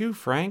this too,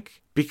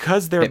 Frank.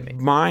 Because their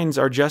minds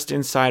are just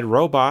inside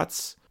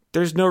robots.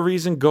 There's no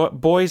reason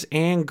boys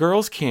and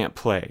girls can't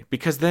play,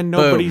 because then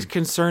nobody's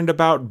concerned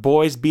about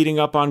boys beating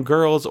up on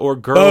girls or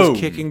girls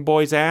kicking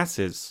boys'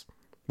 asses,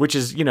 which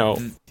is,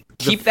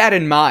 keep that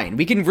in mind.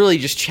 We can really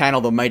just channel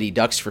the Mighty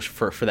Ducks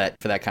for that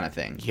kind of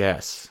thing.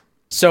 Yes.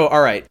 So,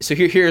 all right. So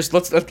here's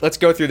let's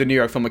go through the New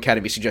York Film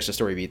Academy suggested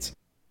story beats.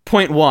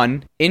 Point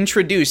 1: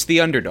 introduce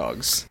the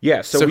underdogs.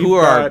 Yeah. So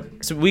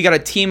we got a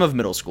team of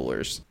middle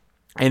schoolers,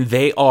 and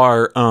they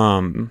are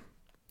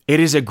It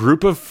is a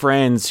group of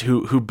friends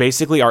who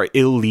basically are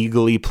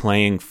illegally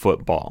playing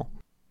football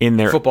in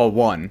their football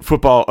 1.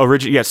 Football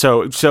original. Yeah.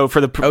 So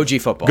for the OG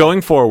football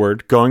going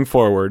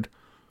forward,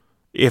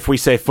 if we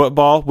say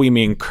football, we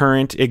mean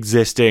current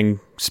existing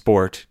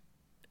sport.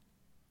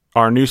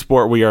 Our new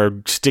sport, we are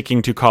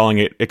sticking to calling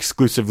it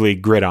exclusively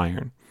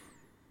gridiron.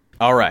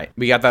 All right,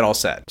 we got that all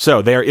set.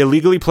 So they are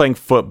illegally playing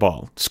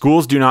football.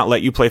 Schools do not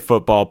let you play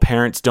football.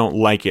 Parents don't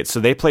like it, so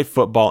they play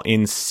football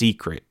in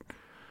secret.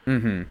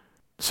 Mm-hmm.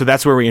 So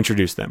that's where we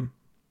introduce them.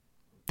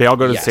 They all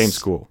go to the same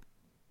school.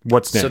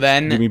 What's next? So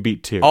then, give me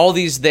beat 2. All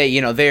these they see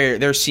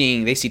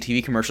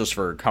TV commercials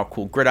for how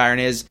cool gridiron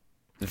is.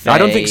 I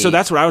don't think so.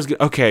 That's what I was.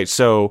 Okay,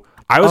 so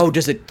I was.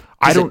 Does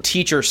a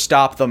teacher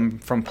stop them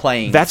from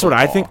playing? That's football?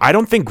 What I think. I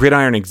don't think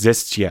gridiron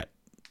exists yet.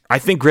 I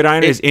think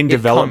gridiron is in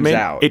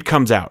development. It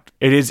comes out.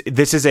 It is.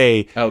 This is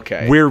a.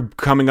 Okay. We're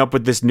coming up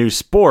with this new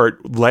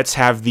sport. Let's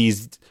have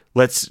these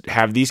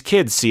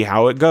kids see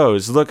how it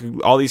goes. Look,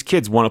 all these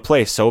kids want to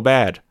play so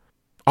bad.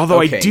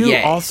 Although I do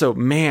also,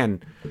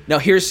 man. Now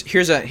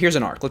here's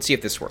an arc. Let's see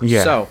if this works.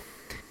 Yeah. So,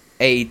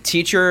 a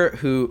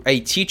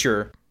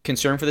teacher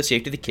concerned for the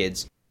safety of the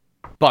kids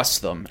busts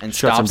them and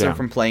stops them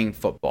from playing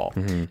football.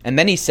 Mm-hmm. And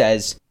then he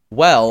says,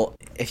 "Well,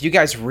 if you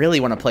guys really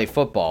want to play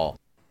football,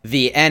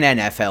 the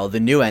NNFL, the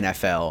new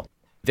NFL,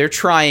 they're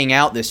trying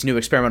out this new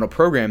experimental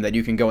program that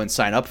you can go and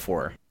sign up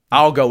for.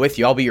 I'll go with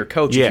you. I'll be your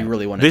coach if you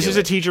really want to do it." This is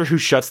a teacher who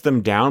shuts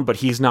them down, but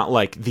he's not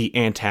like the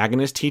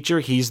antagonist teacher.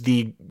 He's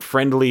the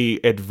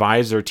friendly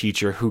advisor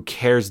teacher who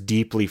cares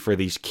deeply for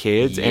these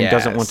kids and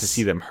doesn't want to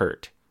see them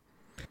hurt.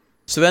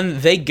 So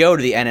then they go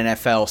to the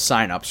NNFL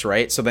signups,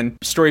 right? So then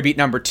story beat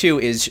number 2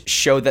 is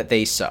show that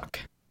they suck.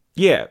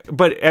 Yeah,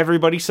 but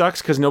everybody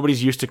sucks because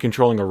nobody's used to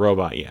controlling a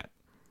robot yet.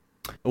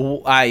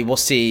 I will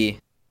see.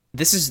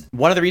 This is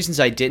one of the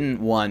reasons I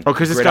didn't want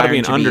because it's got to be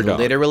an underdog.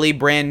 Literally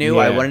brand new.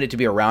 Yeah. I wanted it to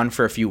be around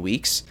for a few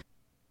weeks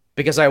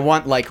because I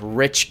want like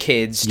rich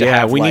kids to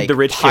have we need the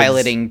rich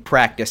piloting kids.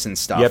 Practice and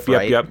stuff.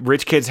 Yep.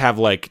 Rich kids have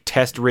like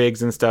test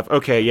rigs and stuff.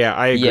 Okay, yeah,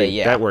 I agree.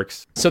 Yeah. That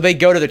works. So they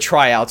go to the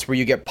tryouts where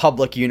you get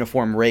public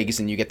uniform rigs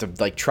and you get to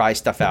like try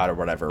stuff out or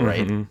whatever,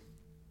 right?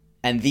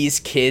 and these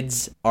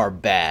kids are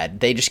bad.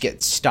 They just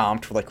get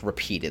stomped like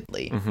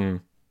repeatedly. Mm-hmm.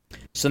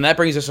 So that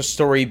brings us to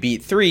story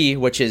beat 3,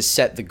 which is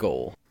set the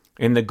goal.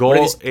 And the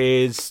goal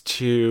is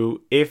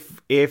to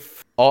if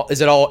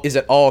is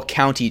it all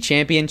county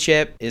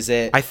championship? Is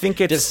it? I think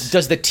it's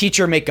does the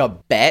teacher make a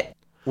bet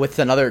with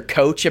another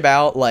coach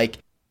about like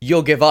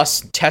you'll give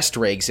us test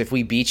rigs if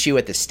we beat you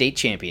at the state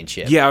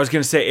championship? Yeah, I was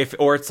gonna say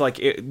it's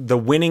like the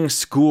winning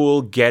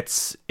school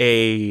gets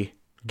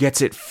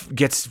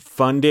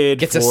funded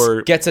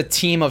gets a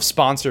team of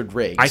sponsored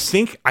rigs. I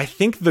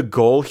think the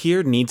goal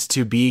here needs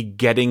to be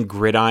getting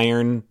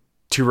gridiron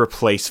to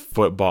replace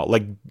football,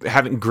 like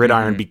having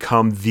gridiron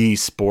become the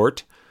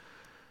sport.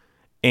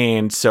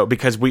 And so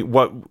because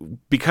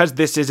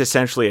this is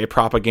essentially a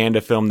propaganda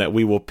film that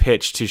we will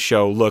pitch to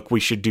show, look, we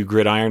should do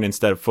gridiron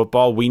instead of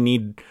football. We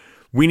need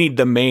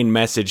the main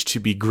message to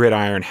be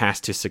gridiron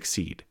has to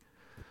succeed.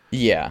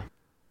 Yeah.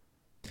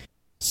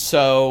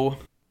 So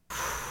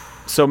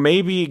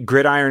maybe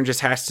gridiron just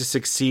has to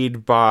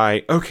succeed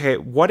by, okay,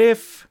 what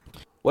if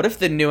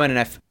the new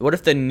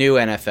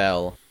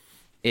NFL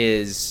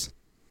is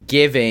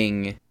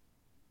giving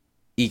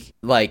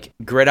like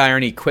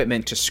gridiron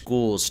equipment to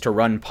schools to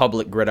run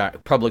public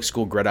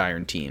school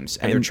gridiron teams,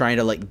 and they're trying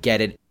to like get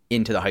it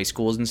into the high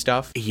schools and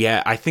stuff.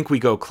 Yeah, I think we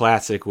go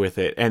classic with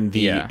it,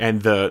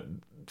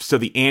 so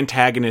the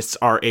antagonists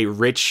are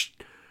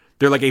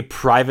they're like a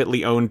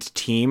privately owned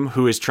team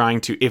who is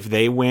trying to, if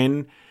they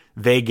win,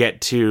 they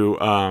get to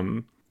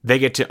own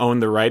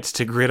the rights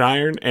to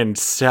gridiron and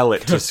sell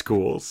it to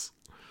schools.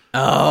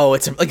 Oh,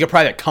 it's like a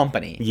private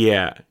company.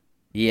 Yeah.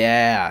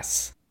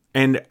 Yes.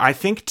 And I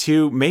think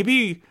too,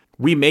 maybe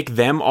we make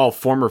them all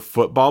former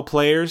football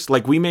players.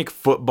 Like we make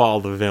football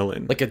the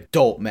villain. Like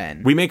adult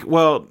men. We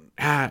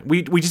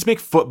just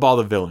make football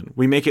the villain.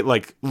 We make it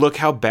like, look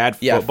how bad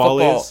football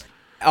is.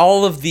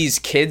 All of these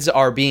kids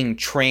are being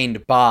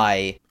trained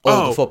by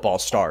old football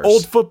stars.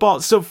 Old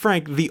football. So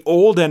Frank, the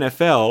old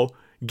NFL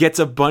gets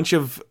a bunch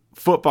of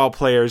football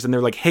players and they're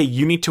like, hey,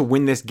 you need to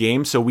win this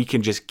game so we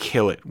can just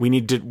kill it.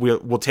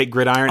 We'll take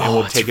gridiron and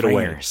we'll take it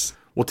away.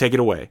 We'll take it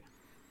away.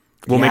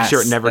 We'll make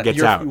sure it never gets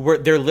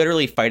out. They're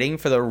literally fighting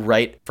for the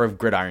right for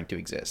gridiron to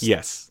exist.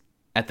 Yes.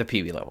 At the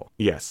Pee Wee level.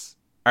 Yes.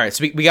 All right,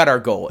 so we got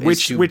our goal. Beat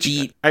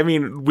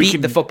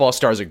the football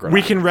stars of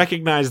gridiron. We can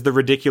recognize the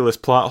ridiculous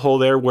plot hole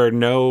there where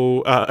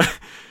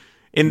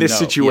in this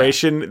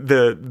situation,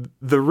 the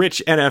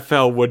rich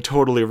NFL would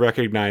totally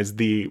recognize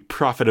the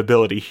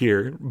profitability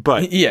here.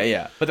 But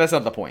yeah, but that's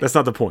not the point. That's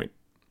not the point.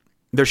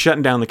 They're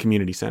shutting down the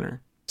community center.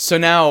 So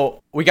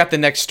now we got the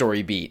next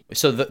story beat.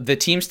 So the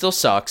team still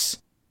sucks.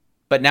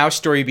 But now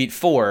story beat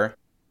 4,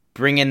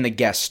 bring in the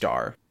guest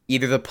star.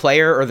 Either the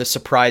player or the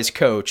surprise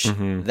coach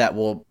that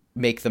will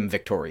make them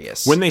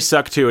victorious. When they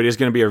suck too, it is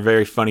going to be a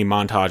very funny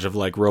montage of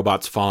like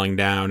robots falling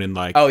down and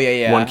like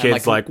one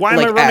kid's like why am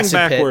I running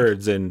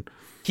backwards? And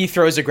he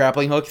throws a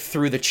grappling hook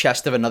through the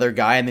chest of another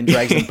guy and then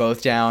drags them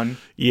both down.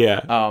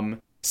 Yeah.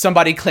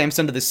 Somebody clamps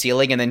onto the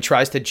ceiling and then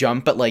tries to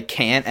jump but like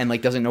can't and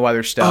like doesn't know why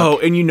they're stuck. Oh,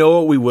 and you know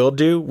what we will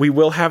do? We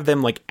will have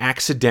them like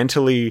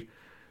accidentally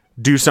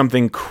do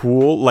something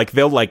cool. Like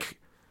they'll like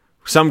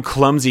some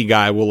clumsy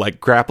guy will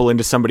like grapple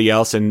into somebody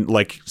else and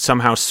like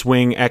somehow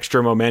swing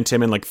extra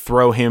momentum and like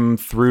throw him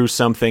through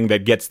something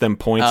that gets them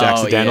points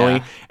accidentally.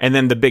 Yeah. And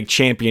then the big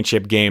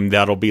championship game,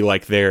 that'll be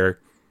like they'll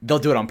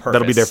do it on purpose.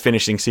 That'll be their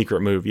finishing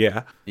secret move.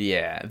 Yeah.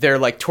 Yeah. Their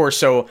like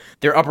torso,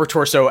 their upper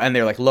torso and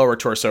their like lower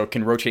torso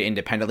can rotate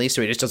independently.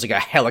 So he just does like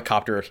a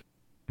helicopter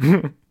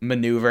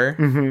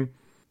maneuver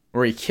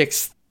where he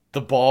kicks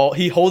the ball.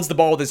 He holds the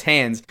ball with his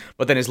hands,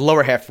 but then his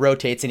lower half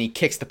rotates and he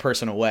kicks the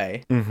person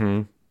away.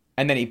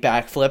 And then he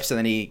backflips, and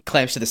then he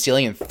clamps to the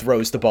ceiling and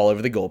throws the ball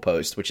over the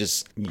goalpost, which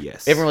is...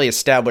 Yes. They haven't really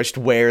established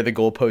where the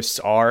goalposts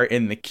are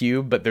in the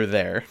cube, but they're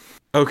there.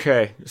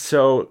 Okay,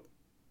 so...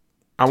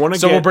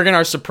 we'll bring in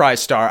our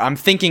surprise star. I'm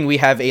thinking we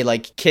have a,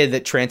 like, kid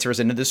that transfers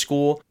into the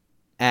school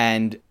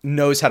and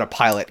knows how to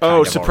pilot.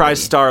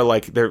 Surprise star,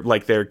 like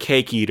they're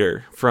cake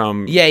eater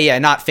from... Yeah,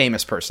 not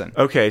famous person.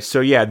 Okay, so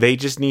yeah, they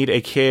just need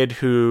a kid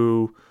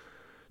who...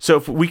 So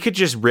if we could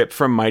just rip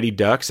from Mighty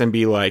Ducks and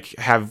be like,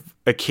 have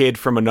a kid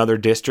from another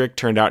district,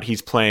 turned out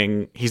he's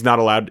playing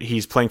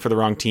for the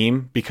wrong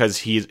team because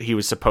he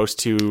was supposed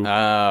to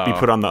be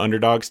put on the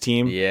underdogs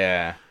team.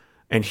 Yeah.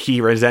 And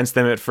he resents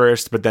them at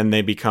first, but then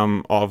they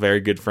become all very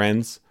good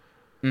friends.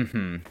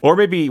 Or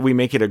maybe we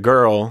make it a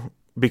girl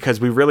because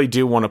we really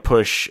do want to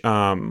push,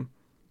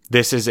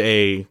 this is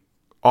a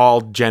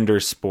all gender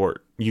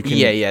sport. You can,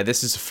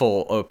 this is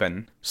full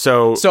open.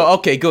 So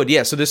okay, good.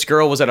 Yeah, so this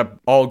girl was at an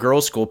all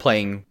girls school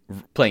playing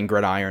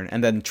gridiron,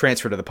 and then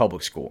transferred to the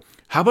public school.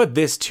 How about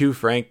this too,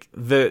 Frank?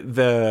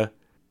 The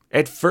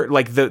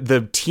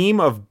team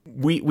of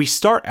we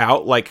start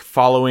out like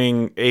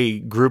following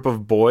a group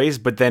of boys,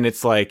 but then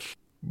it's like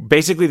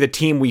basically the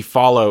team we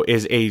follow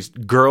is a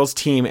girls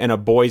team and a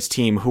boys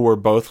team who are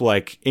both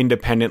like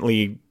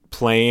independently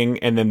playing,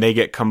 and then they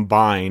get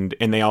combined,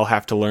 and they all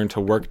have to learn to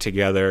work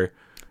together.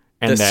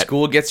 And the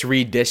school gets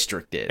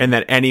redistricted. And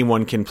that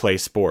anyone can play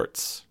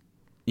sports.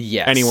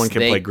 Yes. Anyone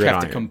can play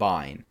gridiron. They have to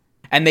combine.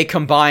 And they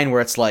combine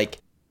where it's our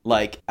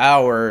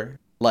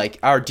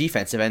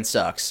defensive end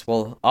sucks.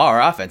 Well,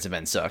 our offensive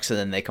end sucks, and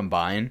then they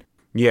combine.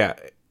 Yeah.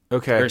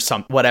 Okay. Or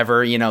some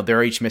whatever,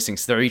 they're each missing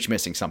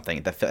something,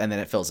 and then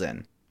it fills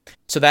in.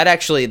 So that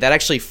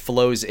actually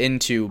flows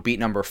into beat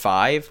number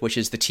 5, which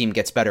is the team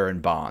gets better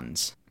in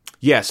bonds.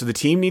 Yeah, so the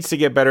team needs to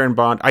get better in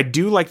bond. I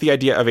do like the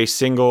idea of a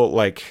single,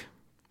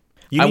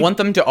 I want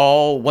them to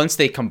all, once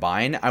they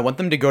combine, I want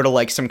them to go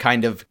to some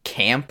kind of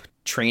camp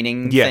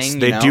training thing. Yes,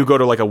 they do go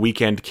to a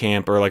weekend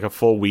camp or a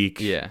full week.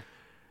 Yeah.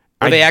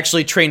 Where they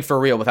actually train for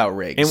real without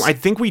rigs. And I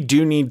think we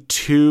do need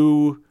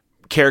 2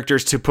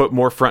 characters to put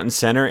more front and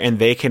center, and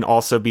they can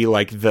also be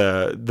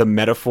the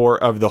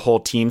metaphor of the whole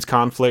team's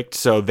conflict.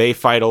 So they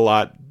fight a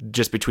lot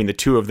just between the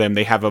 2 of them.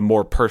 They have a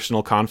more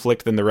personal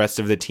conflict than the rest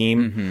of the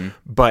team,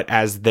 but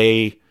as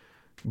they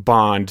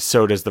bond,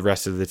 so does the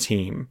rest of the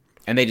team.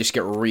 And they just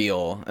get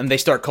real, and they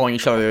start calling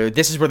each other.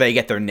 This is where they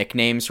get their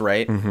nicknames,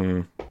 right?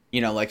 Mm-hmm.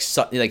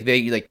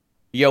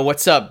 Yo,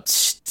 what's up,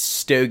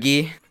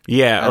 Stogie?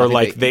 Yeah, or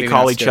they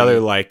call each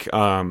other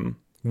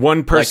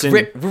one person,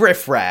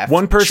 riff raff.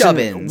 One person,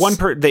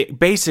 Chubbins. They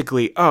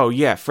basically. Oh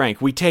yeah,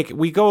 Frank. We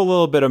go a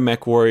little bit of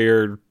Mech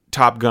Warrior,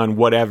 Top Gun,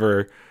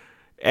 whatever.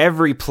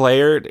 Every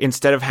player,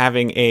 instead of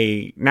having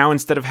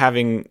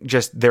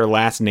just their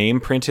last name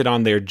printed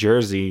on their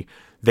jersey,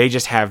 they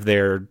just have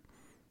their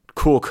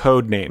cool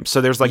code name.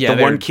 So there's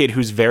one kid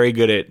who's very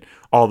good at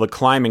all the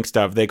climbing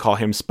stuff. They call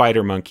him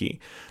Spider Monkey.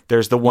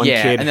 There's the one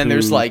kid, and then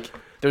there's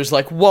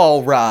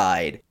Wall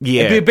Ride.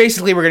 Yeah. And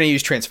basically, we're going to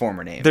use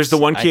Transformer names. There's the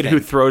one kid who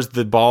throws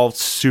the ball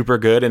super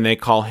good, and they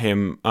call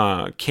him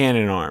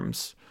Cannon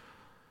Arms.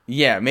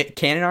 Yeah,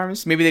 Cannon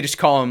Arms? Maybe they just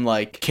call him,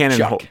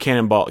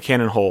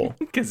 Cannon Hole.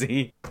 Because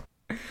he...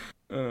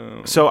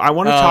 So I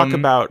want to talk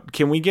about...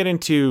 Can we get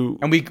into...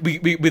 And we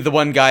the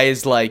one guy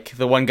is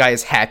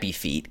Happy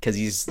Feet, because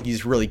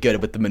he's really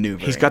good with the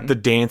maneuvering. He's got the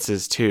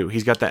dances, too.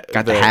 He's got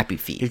the Happy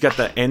Feet. He's got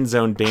the end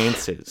zone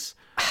dances.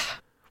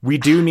 We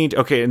do need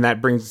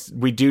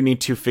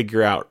to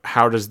figure out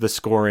how does the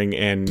scoring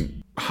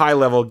and high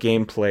level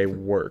gameplay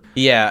work.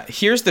 Yeah,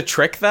 here's the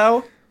trick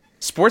though.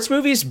 Sports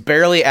movies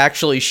barely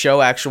actually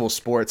show actual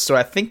sports, so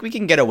I think we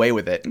can get away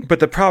with it. But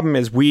the problem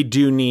is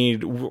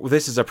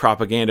this is a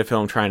propaganda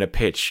film trying to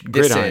pitch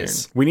Gridiron.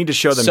 We need to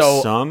show them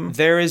some.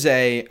 There is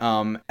a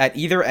at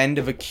either end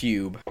of a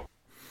cube.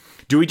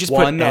 Do we just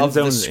put end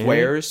zones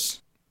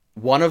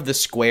one of the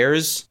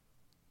squares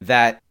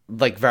that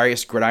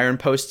various Gridiron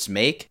posts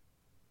make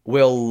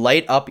will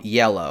light up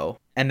yellow,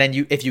 and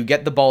then if you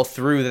get the ball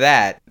through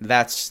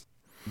that's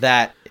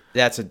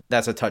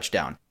a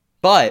touchdown.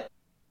 But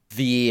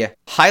the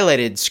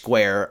highlighted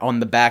square on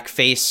the back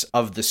face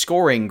of the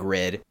scoring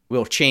grid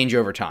will change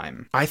over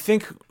time. I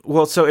think,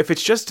 so if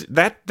it's just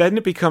that, then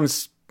it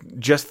becomes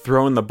just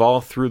throwing the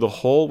ball through the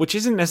hole, which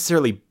isn't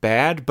necessarily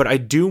bad, but I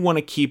do want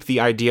to keep the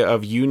idea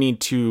of you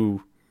need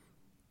to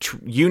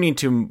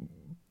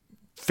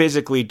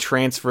physically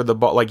transfer the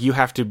ball. You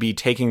have to be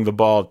taking the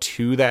ball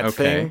to that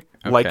thing,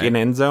 like an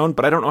end zone,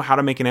 but I don't know how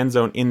to make an end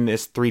zone in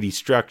this 3D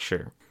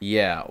structure.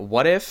 Yeah,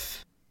 what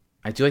if...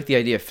 I do like the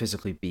idea of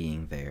physically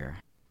being there.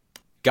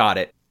 Got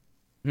it.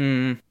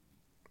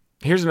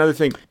 Here's another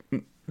thing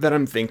that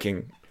I'm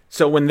thinking.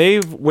 So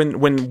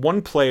when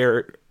one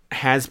player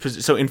has...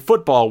 So in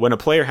football, when a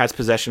player has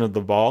possession of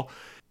the ball,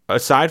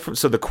 aside from...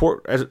 So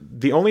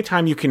the only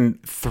time you can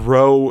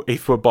throw a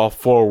football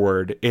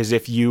forward is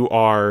if you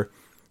are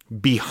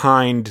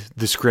behind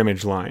the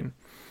scrimmage line.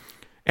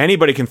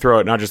 Anybody can throw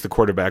it, not just the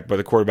quarterback, but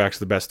the quarterback's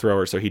the best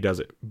thrower, so he does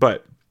it.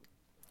 But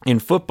in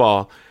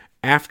football,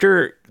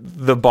 after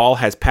the ball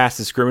has passed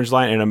the scrimmage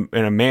line and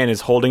a man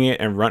is holding it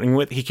and running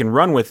with, he can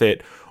run with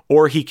it,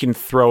 or he can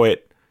throw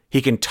it,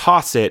 he can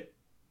toss it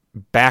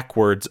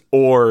backwards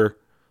or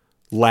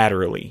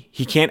laterally.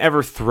 He can't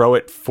ever throw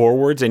it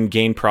forwards and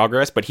gain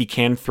progress, but he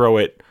can throw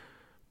it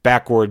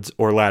backwards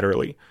or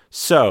laterally.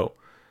 So,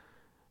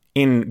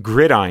 in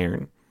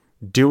Gridiron,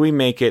 do we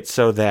make it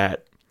so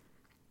that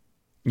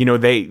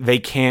they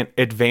can't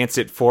advance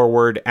it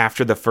forward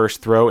after the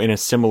first throw in a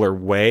similar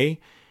way?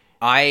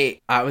 I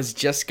was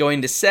just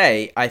going to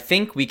say, I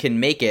think we can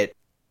make it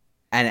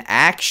an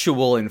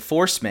actual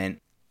enforcement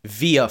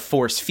via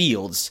force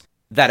fields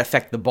that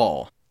affect the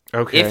ball.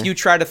 Okay. If you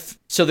try to...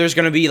 so there's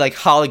going to be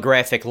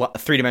holographic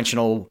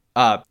three-dimensional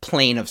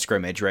plane of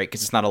scrimmage, right?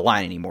 Because it's not a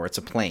line anymore, it's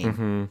a plane.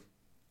 Mm-hmm.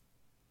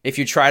 If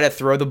you try to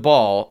throw the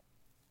ball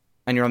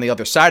and you're on the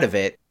other side of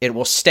it, it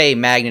will stay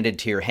magneted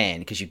to your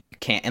hand because you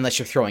can't, unless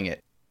you're throwing it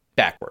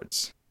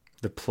backwards.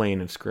 The plane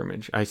of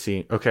scrimmage. I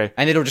see. Okay.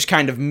 And it'll just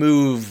kind of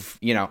move,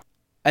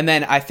 And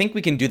then I think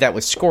we can do that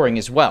with scoring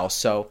as well.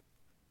 So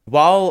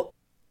while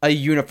a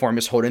uniform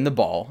is holding the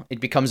ball, it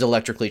becomes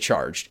electrically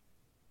charged.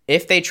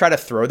 If they try to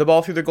throw the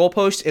ball through the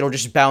goalpost, it'll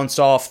just bounce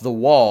off the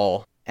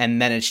wall, and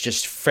then it's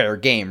just fair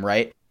game,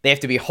 right? They have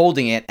to be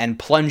holding it and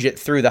plunge it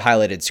through the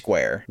highlighted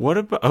square. What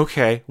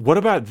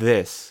about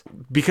this?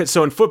 Because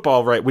so in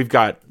football, right, we've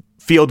got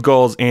field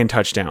goals and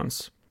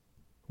touchdowns.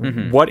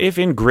 Mm-hmm. What if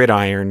in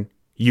Gridiron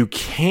you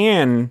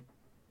can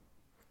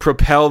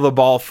propel the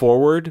ball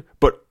forward,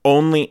 but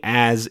only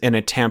as an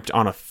attempt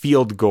on a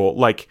field goal.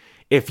 Like,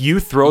 if you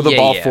throw the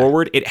ball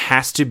forward, it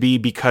has to be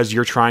because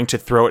you're trying to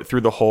throw it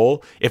through the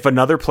hole. If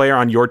another player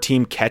on your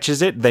team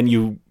catches it,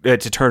 then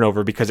it's a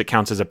turnover because it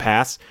counts as a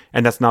pass,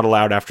 and that's not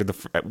allowed after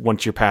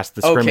once you're past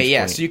the scrimmage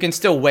point. So you can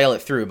still whale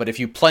it through, but if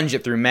you plunge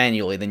it through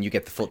manually, then you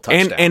get the full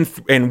touchdown.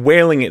 And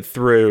whaling it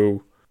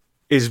through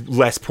is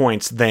less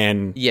points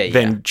than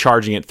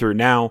charging it through.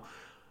 Now,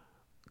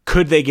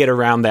 could they get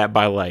around that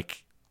by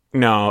like...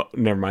 No,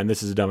 never mind.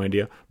 This is a dumb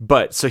idea.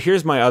 But so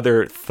here's my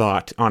other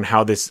thought on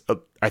how this,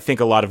 I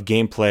think a lot of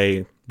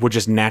gameplay would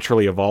just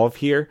naturally evolve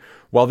here.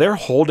 While they're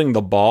holding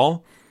the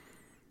ball,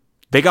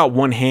 they got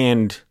one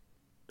hand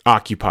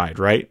occupied,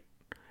 right?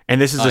 And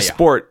this is a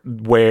sport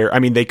where, I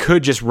mean, they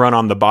could just run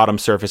on the bottom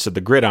surface of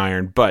the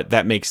gridiron, but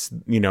that makes,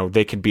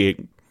 they could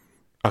be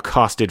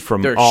accosted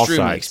from all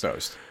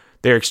sides.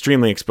 They're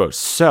extremely exposed.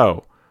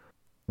 So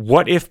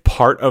what if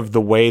part of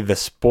the way the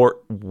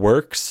sport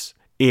works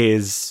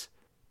is...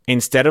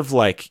 Instead of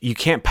like, you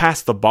can't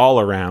pass the ball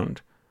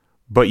around,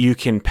 but you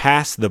can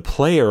pass the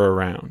player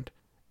around.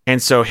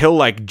 And so he'll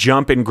like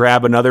jump and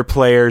grab another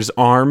player's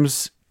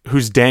arms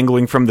who's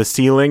dangling from the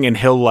ceiling, and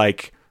he'll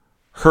like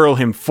hurl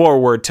him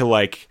forward to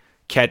like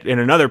catch, and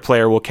another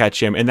player will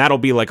catch him. And that'll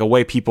be like a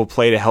way people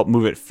play to help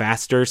move it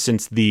faster,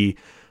 since the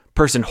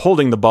person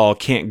holding the ball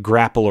can't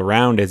grapple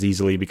around as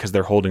easily because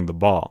they're holding the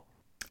ball.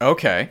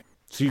 Okay.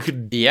 So you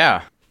could...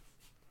 Yeah.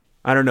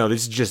 I don't know. I'm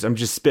just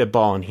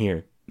spitballing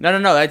here. No.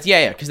 That's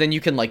because then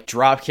you can like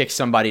drop kick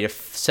somebody to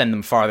send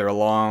them farther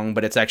along,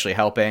 but it's actually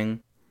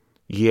helping.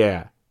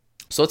 Yeah.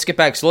 So let's get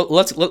back. So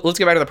let's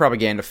get back to the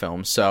propaganda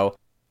film. So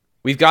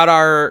we've got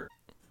our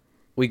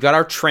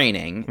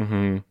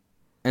training,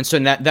 and so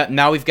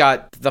now we've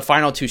got the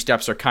final two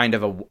steps are kind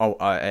of a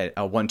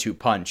 1-2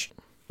 punch.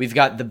 We've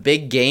got the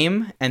big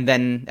game, and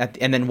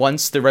then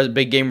once the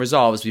big game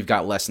resolves, we've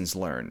got lessons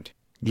learned.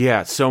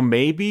 Yeah. So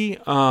maybe.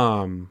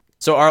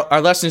 So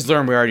our lessons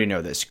learned, we already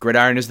know this.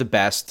 Gridiron is the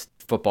best.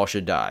 Football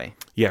should die.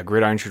 Yeah,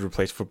 gridiron should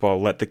replace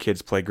football. Let the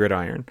kids play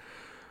gridiron.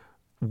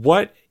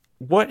 What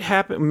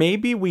happened?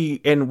 Maybe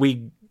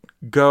we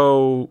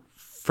go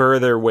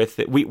further with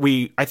it.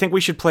 I think we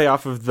should play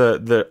off of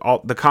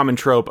the common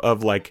trope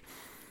of like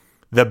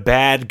the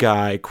bad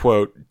guy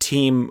quote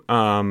team.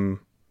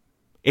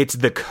 It's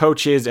the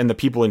coaches and the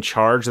people in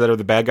charge that are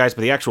the bad guys,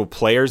 but the actual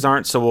players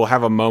aren't. So we'll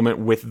have a moment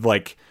with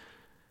like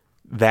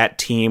that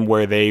team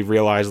where they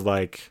realize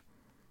like,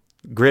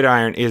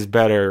 gridiron is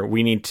better.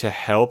 We need to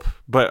help.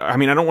 But I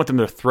mean, I don't want them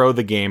to throw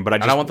the game, but I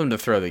don't want them to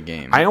throw the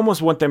game. I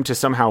almost want them to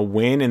somehow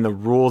win, and the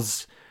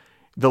rules,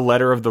 the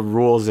letter of the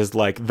rules is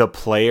like the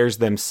players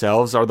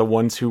themselves are the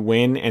ones who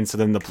win, and so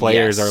then the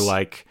players are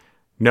like,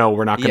 no,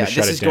 we're not going to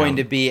shut it down.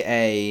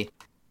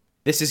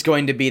 This is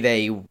going to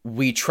be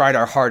we tried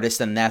our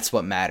hardest and that's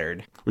what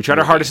mattered. We tried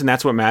our hardest and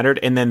that's what mattered,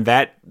 and then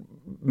that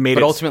made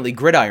But ultimately,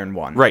 gridiron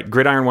won. Right,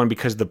 gridiron won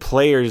because the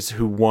players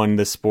who won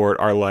the sport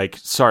are like,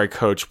 sorry,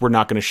 coach, we're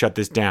not going to shut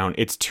this down.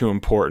 It's too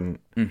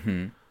important.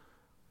 Mm-hmm.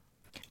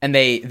 And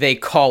they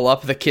call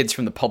up the kids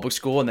from the public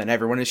school, and then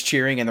everyone is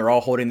cheering, and they're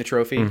all holding the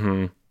trophy.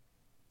 Mm-hmm.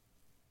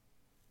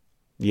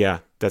 Yeah,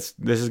 this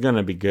is going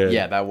to be good.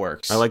 Yeah, that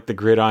works. I like the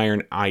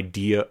gridiron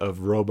idea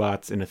of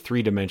robots in a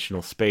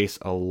 3-dimensional space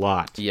a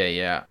lot.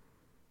 Yeah.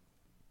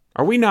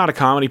 Are we not a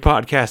comedy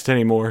podcast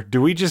anymore?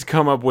 Do we just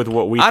come up with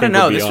what we think would be awesome? I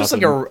don't know. This was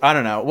like I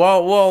don't know.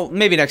 Well,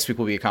 maybe next week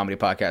will be a comedy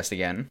podcast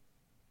again.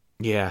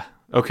 Yeah.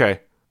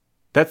 Okay.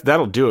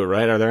 That'll do it,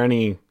 right? Are there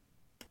any...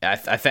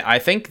 I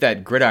think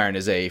that gridiron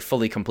is a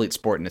fully complete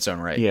sport in its own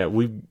right. Yeah,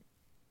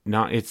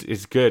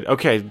 it's good.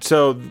 Okay,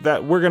 so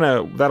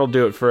that'll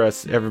do it for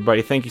us,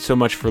 everybody. Thank you so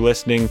much for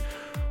listening.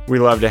 We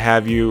love to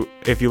have you.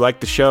 If you like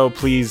the show,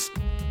 please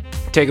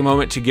take a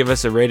moment to give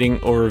us a rating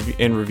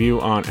and review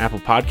on Apple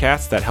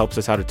Podcasts. That helps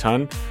us out a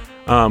ton.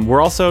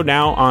 We're also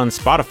now on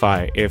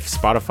Spotify. If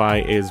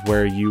Spotify is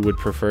where you would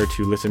prefer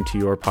to listen to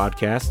your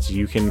podcasts,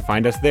 you can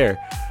find us there.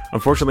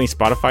 Unfortunately,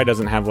 Spotify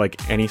doesn't have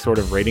like any sort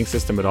of rating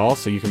system at all,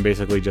 so you can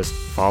basically just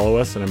follow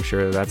us, and I'm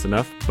sure that's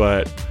enough.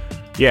 But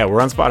yeah,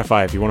 we're on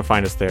Spotify if you want to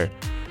find us there.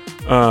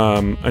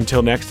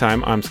 Until next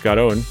time, I'm Scott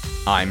Owen.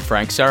 I'm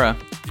Frank Serra.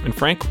 And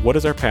Frank, what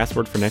is our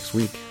password for next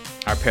week?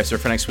 Our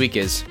password for next week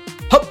is